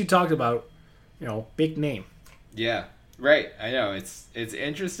 again, as you talked about, big name. Yeah. Right. I know. It's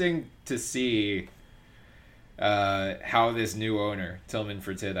interesting to see how this new owner, Tillman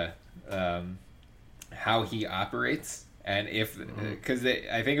Fertitta, how he operates, and if because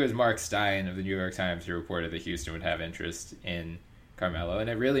I think it was Mark Stein of the New York Times who reported that Houston would have interest in Carmelo, and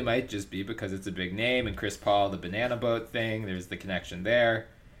it really might just be because it's a big name, and Chris Paul, the banana boat thing, there's the connection there.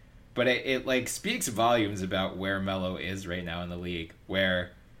 But it like speaks volumes about where Melo is right now in the league,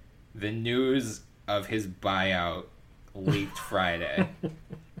 where the news of his buyout leaked Friday,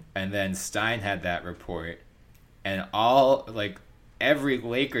 and then Stein had that report, and every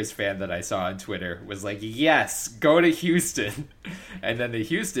Lakers fan that I saw on Twitter was like, yes, go to Houston. And then the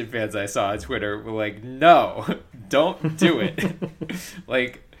Houston fans I saw on Twitter were like, no, don't do it.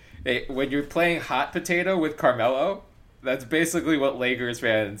 When you're playing hot potato with Carmelo, That's basically what Lakers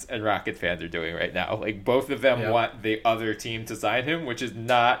fans and Rockets fans are doing right now. Like, both of them want the other team to sign him, which is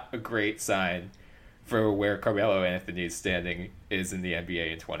not a great sign for where Carmelo Anthony's standing is in the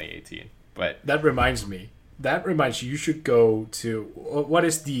NBA in 2018. But that reminds me. You should go to, what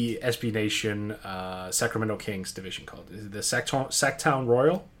is the SB Nation Sacramento Kings division called? Is it the Sacktown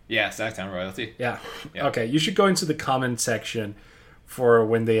Royal? Yeah, Sacktown Royalty. Yeah. Okay, you should go into the comment section for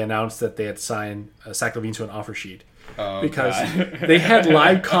when they announced that they had signed Zach LaVine to an offer sheet. Oh, because God. They had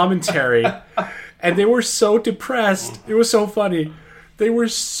live commentary and they were so depressed. It was so funny. They were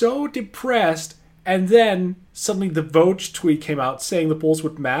so depressed, and then suddenly the Vogue tweet came out saying the Bulls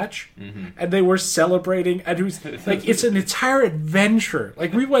would match, and they were celebrating, and it was like, it's an entire adventure.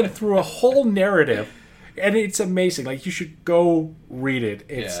 Like, we went through a whole narrative, and it's amazing. Like, you should go read it.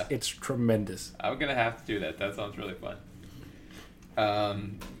 It's tremendous. I'm gonna have to do that. That sounds really fun.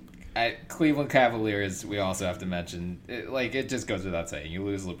 At Cleveland Cavaliers, we also have to mention, it just goes without saying, you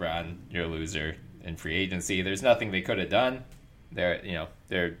lose LeBron, you're a loser in free agency. There's nothing they could have done.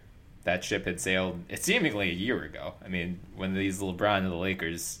 That ship had sailed seemingly a year ago. I mean, when these LeBron and the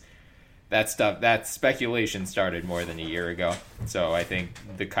Lakers, that speculation started more than a year ago. So I think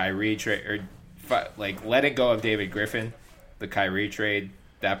the Kyrie trade, letting go of David Griffin, the Kyrie trade,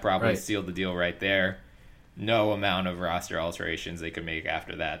 that probably sealed the deal right there. No amount of roster alterations they could make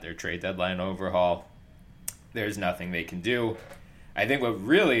after that. Their trade deadline overhaul, there's nothing they can do. I think what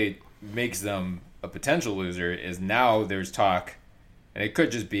really makes them a potential loser is now there's talk, and it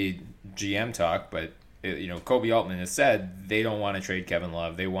could just be GM talk, but Kobe Altman has said they don't want to trade Kevin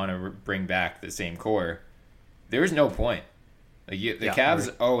Love. They want to bring back the same core. There's no point. The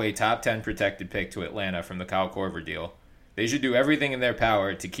Cavs owe a top 10 protected pick to Atlanta from the Kyle Korver deal. They should do everything in their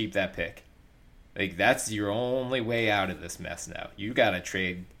power to keep that pick. Like, that's your only way out of this mess now. You got to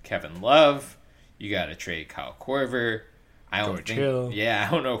trade Kevin Love. You got to trade Kyle Korver. George Hill. Yeah,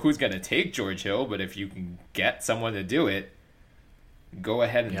 I don't know who's going to take George Hill, but if you can get someone to do it, go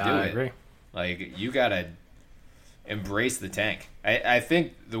ahead and do it. I agree. Like, you got to embrace the tank. I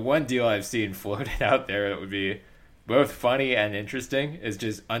think the one deal I've seen floated out there that would be both funny and interesting is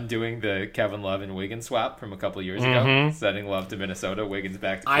just undoing the Kevin Love and Wiggins swap from a couple of years ago, sending Love to Minnesota, Wiggins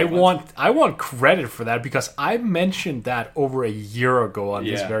back to Cleveland. I want credit for that because I mentioned that over a year ago on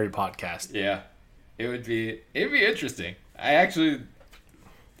this very podcast. Yeah, it'd be interesting. I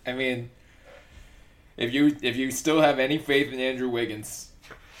mean, if you still have any faith in Andrew Wiggins,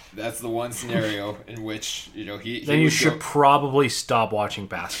 that's the one scenario in which you should probably stop watching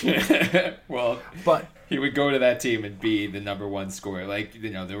basketball. Well, but he would go to that team and be the number one scorer. Like,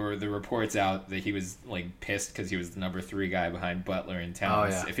 there were the reports out that he was pissed because he was the number 3 guy behind Butler and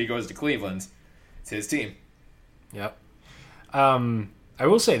Towns. If he goes to Cleveland, it's his team. Yep. I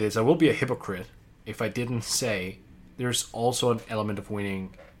will say this: I will be a hypocrite if I didn't say there's also an element of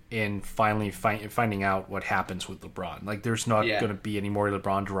winning in finally finding out what happens with LeBron. Like, there's not going to be any more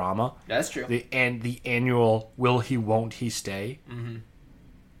LeBron drama. That's true. The annual will he, won't he stay? Mm-hmm.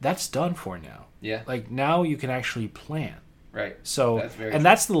 That's done for now. Yeah. Like, now you can actually plan. Right. So, that's very and true.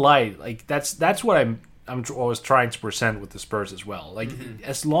 that's the light. Like, that's what I'm always trying to present with the Spurs as well. Like,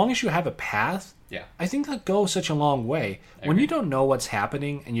 as long as you have a path, I think that goes such a long way. When you don't know what's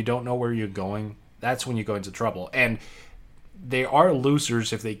happening and you don't know where you're going, that's when you go into trouble. And they are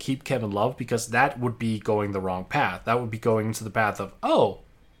losers if they keep Kevin Love, because that would be going the wrong path. That would be going into the path of, oh,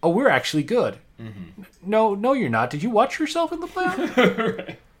 we're actually good. Mm-hmm. No, you're not. Did you watch yourself in the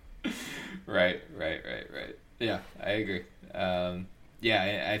playoffs? Right. Yeah, I agree.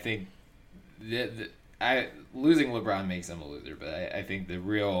 I think losing LeBron makes them a loser, but I think the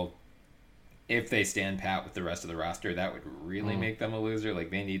real, if they stand pat with the rest of the roster, that would really make them a loser. Like,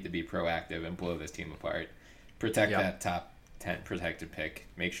 they need to be proactive and blow this team apart. Protect that top 10 protected pick.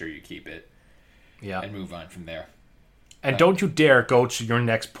 Make sure you keep it. Yeah. And move on from there. And don't you dare go to your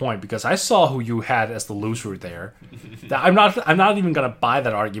next point, because I saw who you had as the loser there. I'm not even gonna buy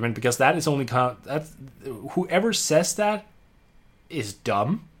that argument, because that is only that's whoever says that is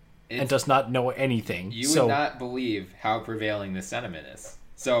dumb and does not know anything. You would not believe how prevailing this sentiment is.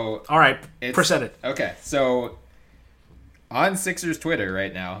 So all right, present it. Okay, so on Sixers Twitter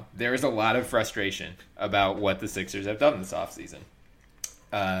right now, there's a lot of frustration about what the Sixers have done this offseason.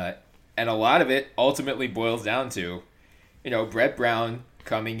 And a lot of it ultimately boils down to, Brett Brown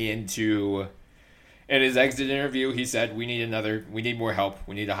coming in his exit interview, he said, we need more help.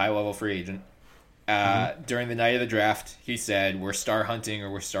 We need a high-level free agent. During the night of the draft, he said, we're star hunting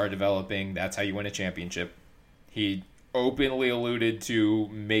or we're star developing. That's how you win a championship. He openly alluded to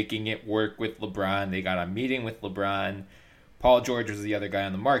making it work with LeBron. They got a meeting with LeBron. Paul George was the other guy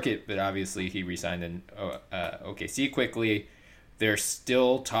on the market, but obviously he re-signed in OKC quickly. There's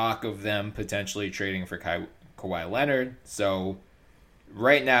still talk of them potentially trading for Kawhi Leonard. So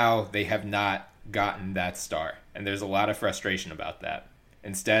right now they have not gotten that star, and there's a lot of frustration about that.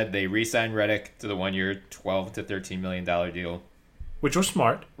 Instead, they re-signed Redick to the 1 year, $12 to $13 million deal. Which was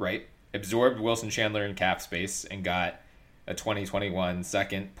smart. Right. Absorbed Wilson Chandler in cap space and got a 2021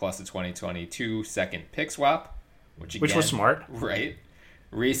 second plus a 2022 second pick swap. Which was smart. Right.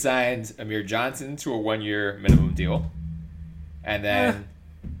 Re-signed Amir Johnson to a 1 year minimum deal. And then,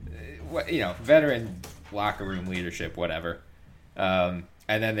 veteran locker room leadership, whatever. And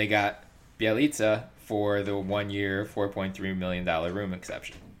then they got Bjelica for the 1 year, $4.3 million room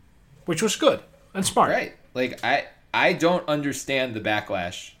exception. Which was good and smart. Right. Like, I don't understand the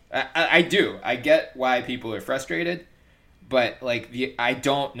backlash. I do. I get why people are frustrated, but like I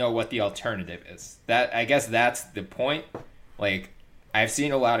don't know what the alternative is. That I guess that's the point. Like, I've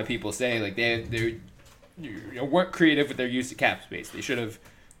seen a lot of people say like they weren't creative with their use of cap space. They should have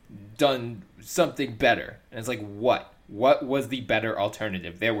done something better. And it's like, what? What was the better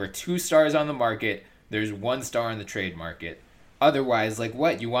alternative? There were 2 stars on the market. There's 1 star in the trade market. Otherwise, like,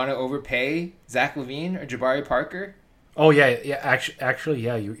 what? You want to overpay Zach LaVine or Jabari Parker? Oh, yeah. Actually,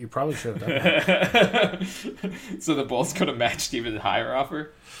 yeah, you probably should have done that. So the Bulls could have matched even higher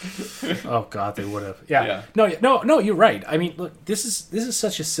offer? Oh, God, they would have. Yeah. No, you're right. I mean, look, this is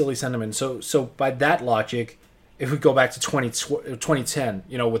such a silly sentiment. So by that logic, if we go back to 2010,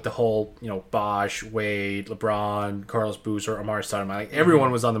 with the whole, Bosh, Wade, LeBron, Carlos Boozer, Amar Stoudemire, like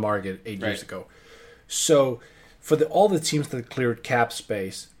everyone was on the market 8 years ago. So for all the teams that cleared cap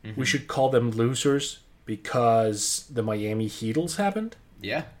space, we should call them losers because the Miami Heatles happened?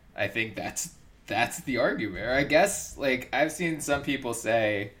 Yeah, I think that's the argument. Or I guess, like, I've seen some people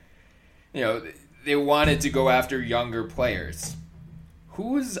say, they wanted to go after younger players.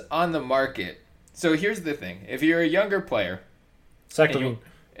 Who's on the market? So here's the thing. If you're a younger player...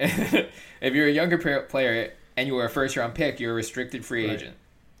 if you're a younger player and you were a first-round pick, you're a restricted free agent.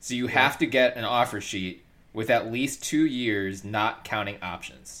 So you have to get an offer sheet with at least 2 years not counting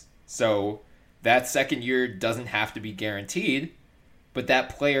options. So that second year doesn't have to be guaranteed, but that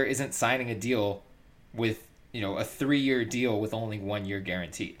player isn't signing a deal with, a 3-year deal with only 1 year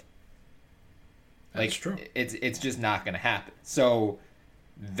guaranteed. That's true. It's just not going to happen. So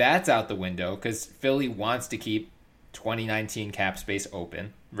that's out the window because Philly wants to keep 2019 cap space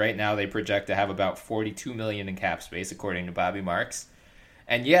open. Right now they project to have about $42 million in cap space, according to Bobby Marks.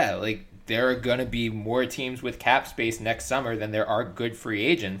 And yeah, like, there are going to be more teams with cap space next summer than there are good free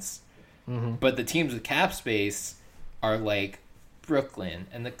agents. Mm-hmm. But the teams with cap space are like Brooklyn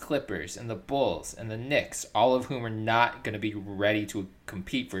and the Clippers and the Bulls and the Knicks, all of whom are not going to be ready to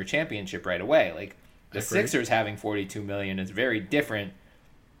compete for a championship right away. Like, the Sixers having $42 million is very different.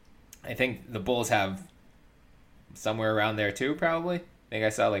 I think the Bulls have somewhere around there too, probably. I think I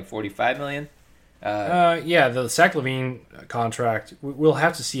saw like $45 million. Yeah, the Zach LaVine contract, we'll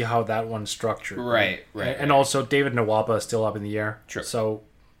have to see how that one's structured. Right. And also, David Nwapa is still up in the air. True. So,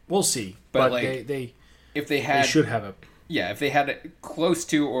 we'll see. But like, they should have a... Yeah, if they had a close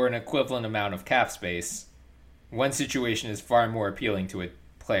to or an equivalent amount of cap space, one situation is far more appealing to a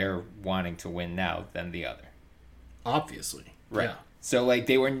player wanting to win now than the other. Obviously. Right. Yeah. So, like,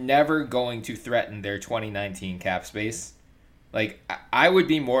 they were never going to threaten their 2019 cap space. Like, I would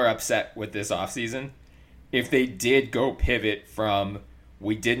be more upset with this offseason if they did go pivot from,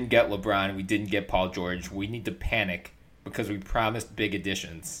 we didn't get LeBron, we didn't get Paul George, we need to panic because we promised big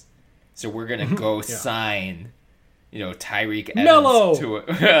additions. So we're going to go sign, Tyreek Evans Melo! to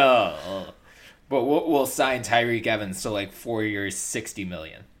it. But we'll sign Tyreek Evans to, like, 4 years, $60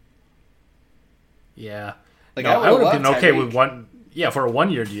 million. Yeah. Like, no, I would have been okay with for a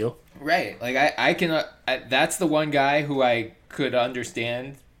 1 year deal. Right. Like, I can... that's the one guy who I could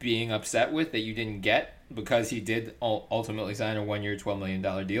understand being upset with that you didn't get because he did ultimately sign a 1 year, $12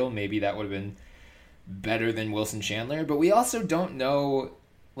 million deal. Maybe that would have been better than Wilson Chandler. But we also don't know...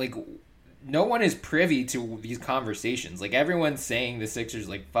 Like, no one is privy to these conversations. Like, everyone's saying the Sixers,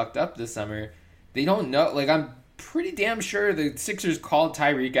 like, fucked up this summer. They don't know... Like, I'm pretty damn sure the Sixers called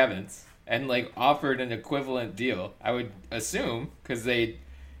Tyreek Evans and, like, offered an equivalent deal. I would assume, because they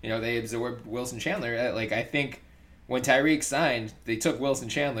absorbed Wilson Chandler. Like, I think when Tyreek signed, they took Wilson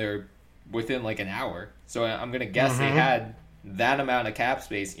Chandler within, like, an hour. So I'm going to guess they had that amount of cap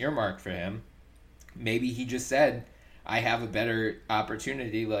space earmarked for him. Maybe he just said, I have a better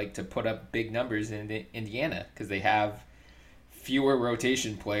opportunity, like, to put up big numbers in Indiana because they have fewer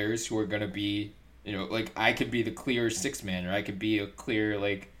rotation players who are going to be, like, I could be the clear 6-man or I could be a clear,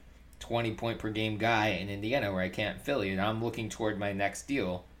 like, 20-point per game guy in Indiana where I can't Philly, and I'm looking toward my next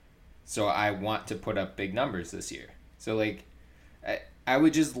deal. So I want to put up big numbers this year. So, like, I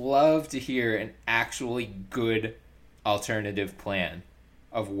would just love to hear an actually good alternative plan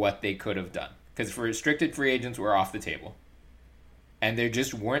of what they could have done. Because for restricted free agents, we're off the table. And there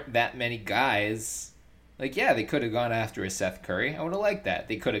just weren't that many guys. Like, yeah, they could have gone after a Seth Curry. I would have liked that.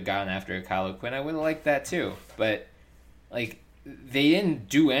 They could have gone after a Kyle Quinn. I would have liked that too. But, like, they didn't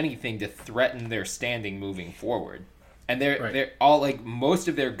do anything to threaten their standing moving forward. And they're all, like, most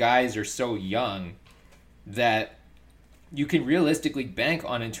of their guys are so young that you can realistically bank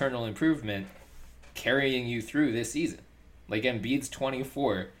on internal improvement carrying you through this season. Like, Embiid's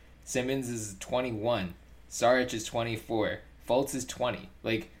 24, Simmons is 21, Saric is 24, Fultz is 20.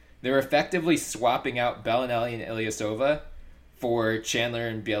 Like, they're effectively swapping out Bellinelli and Ilyasova for Chandler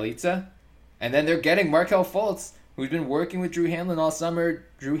and Bjelica. And then they're getting Markelle Fultz, who's been working with Drew Hanlen all summer.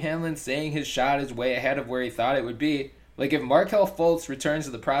 Drew Hanlen saying his shot is way ahead of where he thought it would be. Like, if Markelle Fultz returns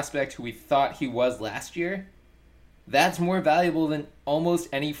to the prospect who we thought he was last year, that's more valuable than almost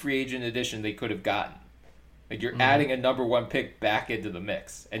any free agent addition they could have gotten. Like, you're adding a number one pick back into the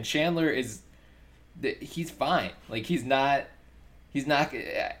mix. And Chandler he's fine. Like, he's not,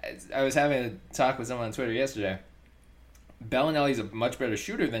 I was having a talk with someone on Twitter yesterday. Bellinelli's a much better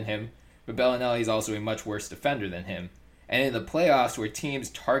shooter than him, but Bellinelli's also a much worse defender than him. And in the playoffs where teams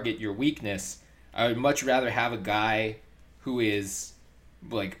target your weakness, I would much rather have a guy who is,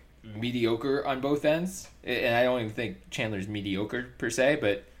 like, mediocre on both ends. And I don't even think Chandler's mediocre per se,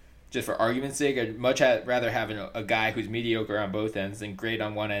 but just for argument's sake, I'd much rather have a guy who's mediocre on both ends than great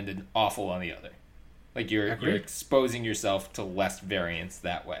on one end and awful on the other. Like, you're exposing yourself to less variance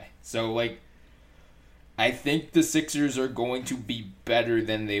that way. So, like, I think the Sixers are going to be better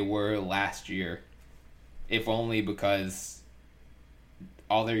than they were last year, if only because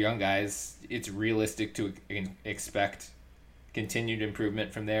all their young guys, it's realistic to expect continued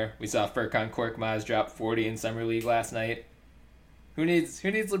improvement from there. We saw Furkan Korkmaz drop 40 in Summer League last night. Who needs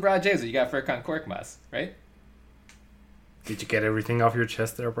LeBron James? You got Furkan Korkmaz, right? Did you get everything off your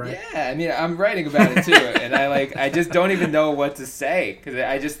chest there, Brian? Yeah, I mean, I'm writing about it too, and I just don't even know what to say because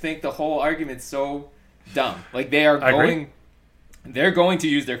I just think the whole argument's so dumb. Like, they're going to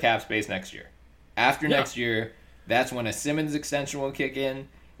use their cap space next year. After next year, that's when a Simmons extension will kick in.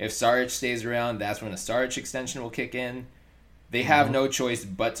 If Saric stays around, that's when a Saric extension will kick in. They have no choice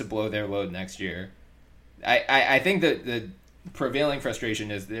but to blow their load next year. I think that the prevailing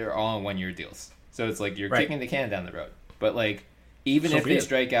frustration is they're all on one-year deals. So it's like you're kicking the can down the road. But, like, even if they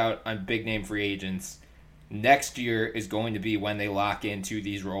strike out on big-name free agents, next year is going to be when they lock into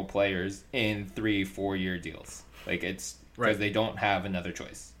these role players in 3-4 year deals. Like, it's because they don't have another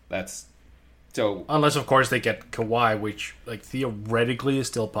choice. That's so. Unless, of course, they get Kawhi, which, like, theoretically is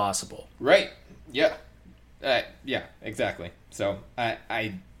still possible. Right. Yeah. Yeah, exactly. So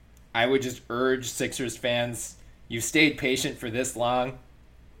I would just urge Sixers fans, you've stayed patient for this long.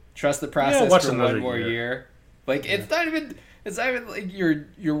 Trust the process for one more year. Like, it's not even like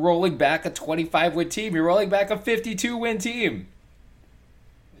you're rolling back a 25-win team. You're rolling back a 52-win team.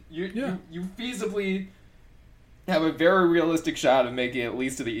 You feasibly have a very realistic shot of making it at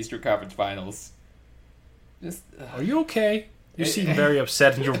least to the Eastern Conference Finals. Are you okay? You seem very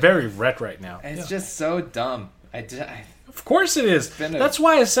upset, and you're very red right now. It's just so dumb. Of course it is. That's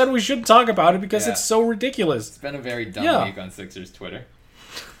why I said we shouldn't talk about it, because it's so ridiculous. It's been a very dumb week on Sixers Twitter.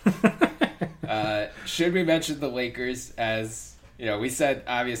 Should we mention the Lakers? As you know, we said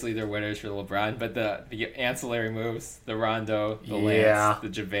obviously they're winners for LeBron, but the ancillary moves, the Rondo, the Lance, the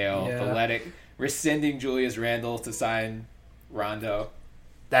JaVale, the Letic, rescinding Julius Randle to sign Rondo.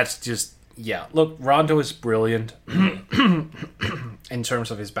 That's just look, Rondo is brilliant in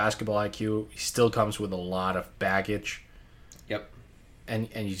terms of his basketball IQ. He still comes with a lot of baggage. Yep. And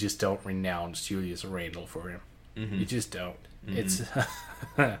you just don't renounce Julius Randle for him. Mm-hmm. You just don't. Mm-hmm. It's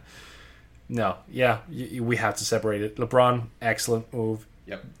no, we have to separate it. LeBron, excellent move.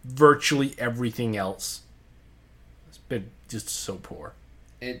 Yep. Virtually everything else has been just so poor.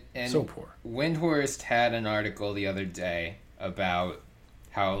 So poor. Windhorst had an article the other day about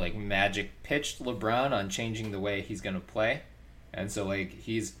how, like, Magic pitched LeBron on changing the way he's going to play. And so, like,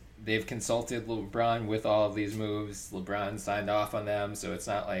 they've consulted LeBron with all of these moves. LeBron signed off on them, so it's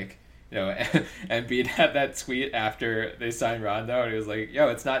not like, you know, Embiid had that tweet after they signed Rondo, and he was like, yo,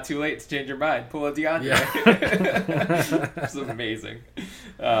 it's not too late to change your mind. Pull a DeAndre. Yeah. It's amazing.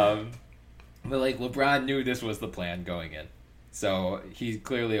 But, like, LeBron knew this was the plan going in. So he's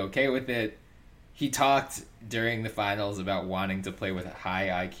clearly okay with it. He talked during the finals about wanting to play with high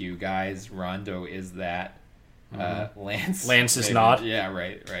IQ guys. Rondo is that. Lance. Lance is maybe. not. Yeah,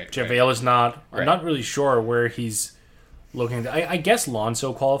 right. JaVale is not. Right. I'm not really sure where he's looking. I guess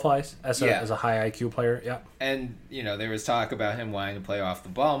Lonzo qualifies as a high IQ player. Yeah. And, there was talk about him wanting to play off the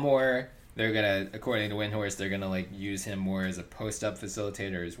ball more. They're going to, according to Windhorst, they're going to, use him more as a post-up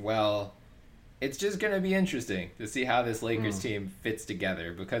facilitator as well. It's just going to be interesting to see how this Lakers team fits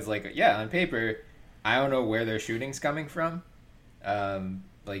together. Because, on paper, I don't know where their shooting's coming from.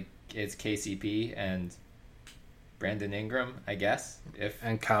 It's KCP and Brandon Ingram, I guess.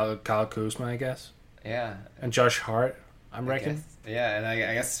 And Kyle Kuzma, I guess. Yeah. And Josh Hart, I'm reckon. Yeah, and I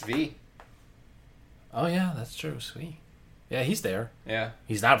guess Svi. Oh, yeah, that's true. Sweet. Yeah, he's there. Yeah.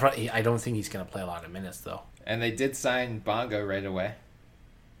 He's not. I don't think he's going to play a lot of minutes, though. And they did sign Bonga right away.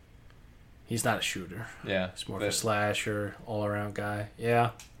 He's not a shooter. Yeah. He's more of a slasher, all-around guy. Yeah.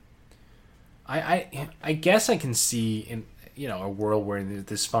 I guess I can see in a world where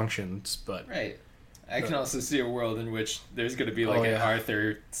this functions, but right. I can also see a world in which there's going to be an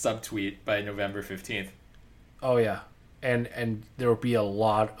Arthur subtweet by November 15th. Oh yeah, and there will be a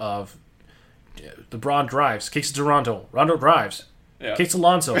lot of LeBron drives, kicks to Toronto, Rondo drives, kicks to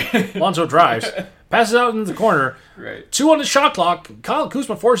Lonzo, Lonzo drives, passes out in the corner, right? 2 on the shot clock. Kyle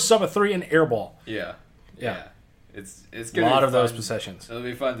Kuzma forces up a 3 and air ball. Yeah. It's a lot of those possessions. It'll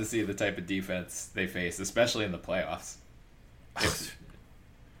be fun to see the type of defense they face, especially in the playoffs.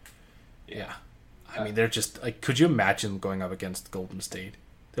 Yeah. I mean, they're just could you imagine going up against Golden State?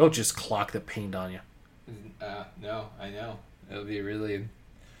 They'll just clock the paint on you. No, I know. It'll be really.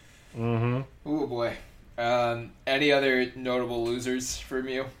 Mm-hmm. Oh boy. Any other notable losers from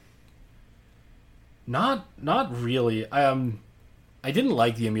you? Not really. I didn't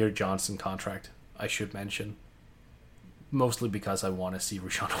like the Amir Johnson contract. I should mention. Mostly because I want to see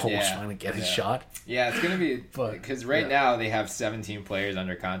Rashawn Holmes finally get his shot. Yeah, it's going to be... Because now they have 17 players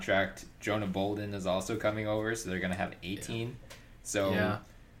under contract. Jonah Bolden is also coming over, so they're going to have 18. So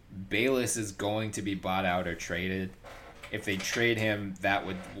Bayless is going to be bought out or traded. If they trade him, that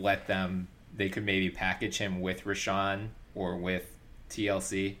would let them... They could maybe package him with Rashawn or with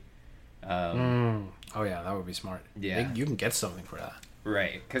TLC. Oh, yeah, that would be smart. Yeah. You can get something for that.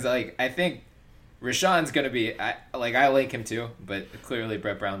 Right. Because, I think... Rashawn's going to be... I like him too, but clearly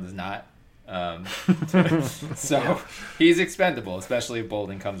Brett Brown does not. So he's expendable, especially if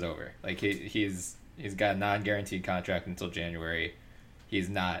Bolden comes over. He's got a non-guaranteed contract until January. He's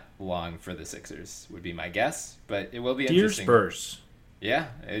not long for the Sixers, would be my guess. But it will be interesting. Dear Spurs. Yeah,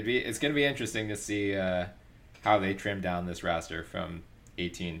 it's going to be interesting to see how they trim down this roster from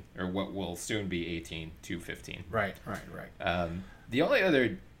 18, or what will soon be 18 to 15. Right. The only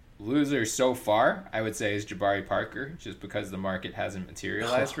other loser so far, I would say, is Jabari Parker, just because the market hasn't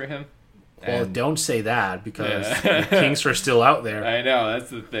materialized for him. Well, don't say that, because the Kings are still out there. I know,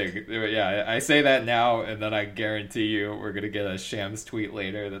 that's the thing. Yeah, I say that now, and then I guarantee you we're going to get a Shams tweet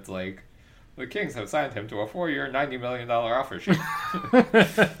later that's like, the Kings have signed him to a 4-year, $90 million offer sheet.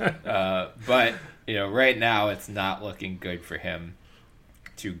 But, right now it's not looking good for him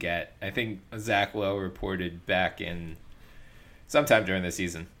to get. I think Zach Lowe reported back in sometime during the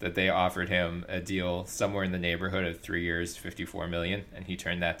season that they offered him a deal somewhere in the neighborhood of 3 years, $54 million, and he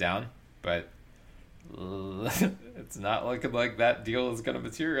turned that down. But it's not looking like that deal is going to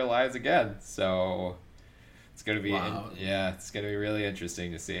materialize again. So it's going to be, it's going to be really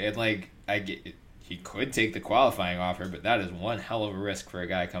interesting to see. And he could take the qualifying offer, but that is one hell of a risk for a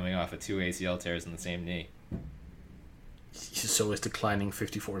guy coming off of 2 ACL tears in the same knee. So is declining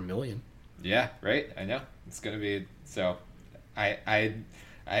 $54 million. Yeah, right. I know it's going to be so. I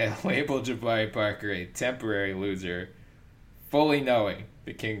labeled Jabari Parker a temporary loser, fully knowing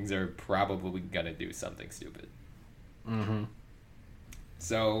the Kings are probably going to do something stupid. Mm-hmm.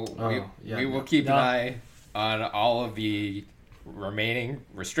 So we will keep an eye on all of the remaining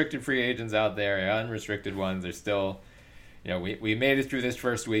restricted free agents out there, unrestricted ones. There's still, we made it through this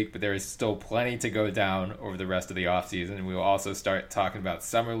first week, but there is still plenty to go down over the rest of the offseason. And we will also start talking about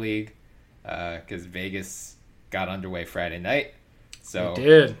Summer League because Vegas got underway Friday night. So we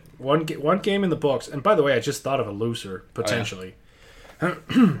did. One game in the books. And by the way, I just thought of a loser, potentially.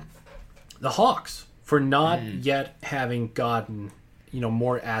 The Hawks, for not yet having gotten,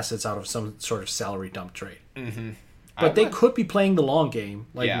 more assets out of some sort of salary dump trade. Mm-hmm. But they could be playing the long game,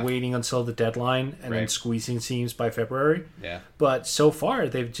 waiting until the deadline and then squeezing teams by February. Yeah. But so far,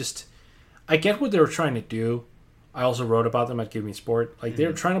 they've just... I get what they were trying to do. I also wrote about them at Give Me Sport.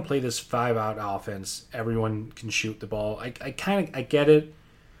 They're trying to play this 5-out offense. Everyone can shoot the ball. I get it.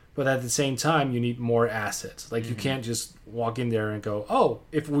 But at the same time, you need more assets. You can't just walk in there and go, oh,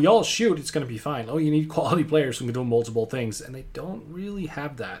 if we all shoot, it's going to be fine. Oh, you need quality players who can do multiple things. And they don't really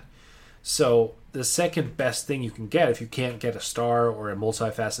have that. So the second best thing you can get if you can't get a star or a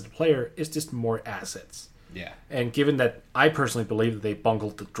multifaceted player is just more assets. Yeah. And given that I personally believe that they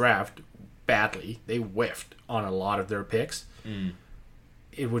bungled the draft badly, they whiffed on a lot of their picks,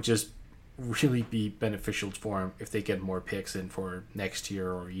 it would just really be beneficial for them if they get more picks in for next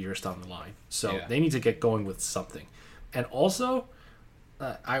year or years down the line. So they need to get going with something. And also,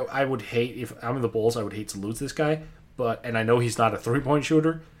 I would hate, if I'm in the Bulls, I would hate to lose this guy. And I know he's not a three-point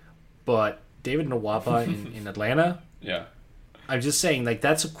shooter, but David Nwaba in Atlanta, I'm just saying, like,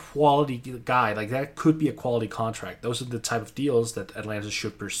 that's a quality guy. Like, that could be a quality contract. Those are the type of deals that Atlanta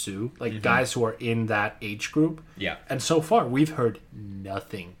should pursue. Like, guys who are in that age group. Yeah. And so far, we've heard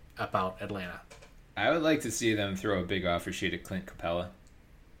nothing about Atlanta. I would like to see them throw a big offer sheet at Clint Capella.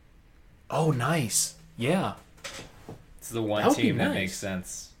 Oh, nice. Yeah. It's the one team that makes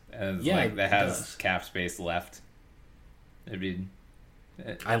sense. And that has cap space left.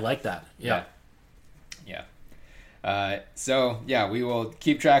 I like that. Yeah. We will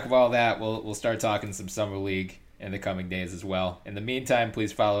keep track of all that. We'll start talking some Summer League in the coming days as well. In the meantime,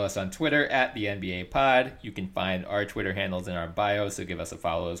 please follow us on Twitter at the NBA Pod. You can find our Twitter handles in our bio, so give us a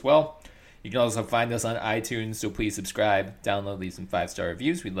follow as well. You can also find us on iTunes, so please subscribe, download, leave some 5-star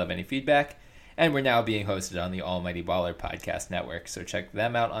reviews. We'd love any feedback. And we're now being hosted on the Almighty Baller Podcast Network, so check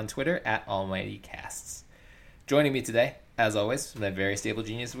them out on Twitter at AlmightyCasts. Joining me today, as always, my very stable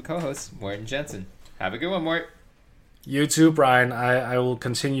genius of a co-host, Morten Jensen. Have a good one, Mort. You too, Brian. I will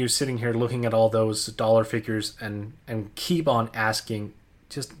continue sitting here looking at all those dollar figures and keep on asking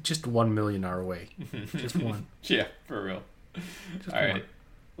just 1 million our way. Just one. Yeah, for real. All right.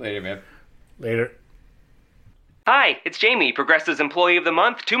 Later, man. Later. Hi, it's Jamie, Progressive's Employee of the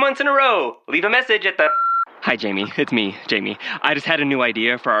Month, 2 months in a row. Leave a message at the... Hi, Jamie. It's me, Jamie. I just had a new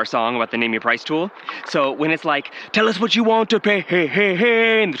idea for our song about the Name Your Price tool. So when it's like, tell us what you want to pay, hey, hey,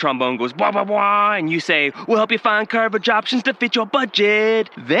 hey, and the trombone goes, blah, blah, blah, and you say, we'll help you find coverage options to fit your budget.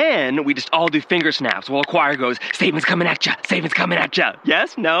 Then we just all do finger snaps while a choir goes, savings coming at ya, savings coming at ya.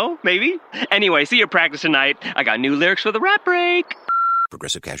 Yes? No? Maybe? Anyway, see you at practice tonight. I got new lyrics for the rap break.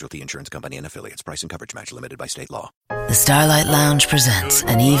 Progressive Casualty Insurance Company and Affiliates. Price and coverage match limited by state law. The Starlight Lounge presents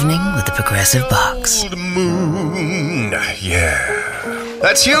an evening with the Progressive Box. Old moon, yeah.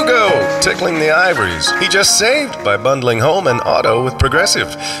 That's Hugo, tickling the ivories. He just saved by bundling home and auto with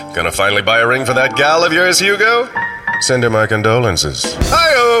Progressive. Gonna finally buy a ring for that gal of yours, Hugo? Send her my condolences.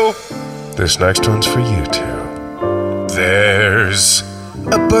 Hi-oh! This next one's for you two. There's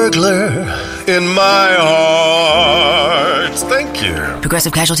a burglar in my heart. Thank you.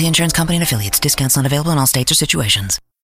 Progressive Casualty Insurance Company and Affiliates. Discounts not available in all states or situations.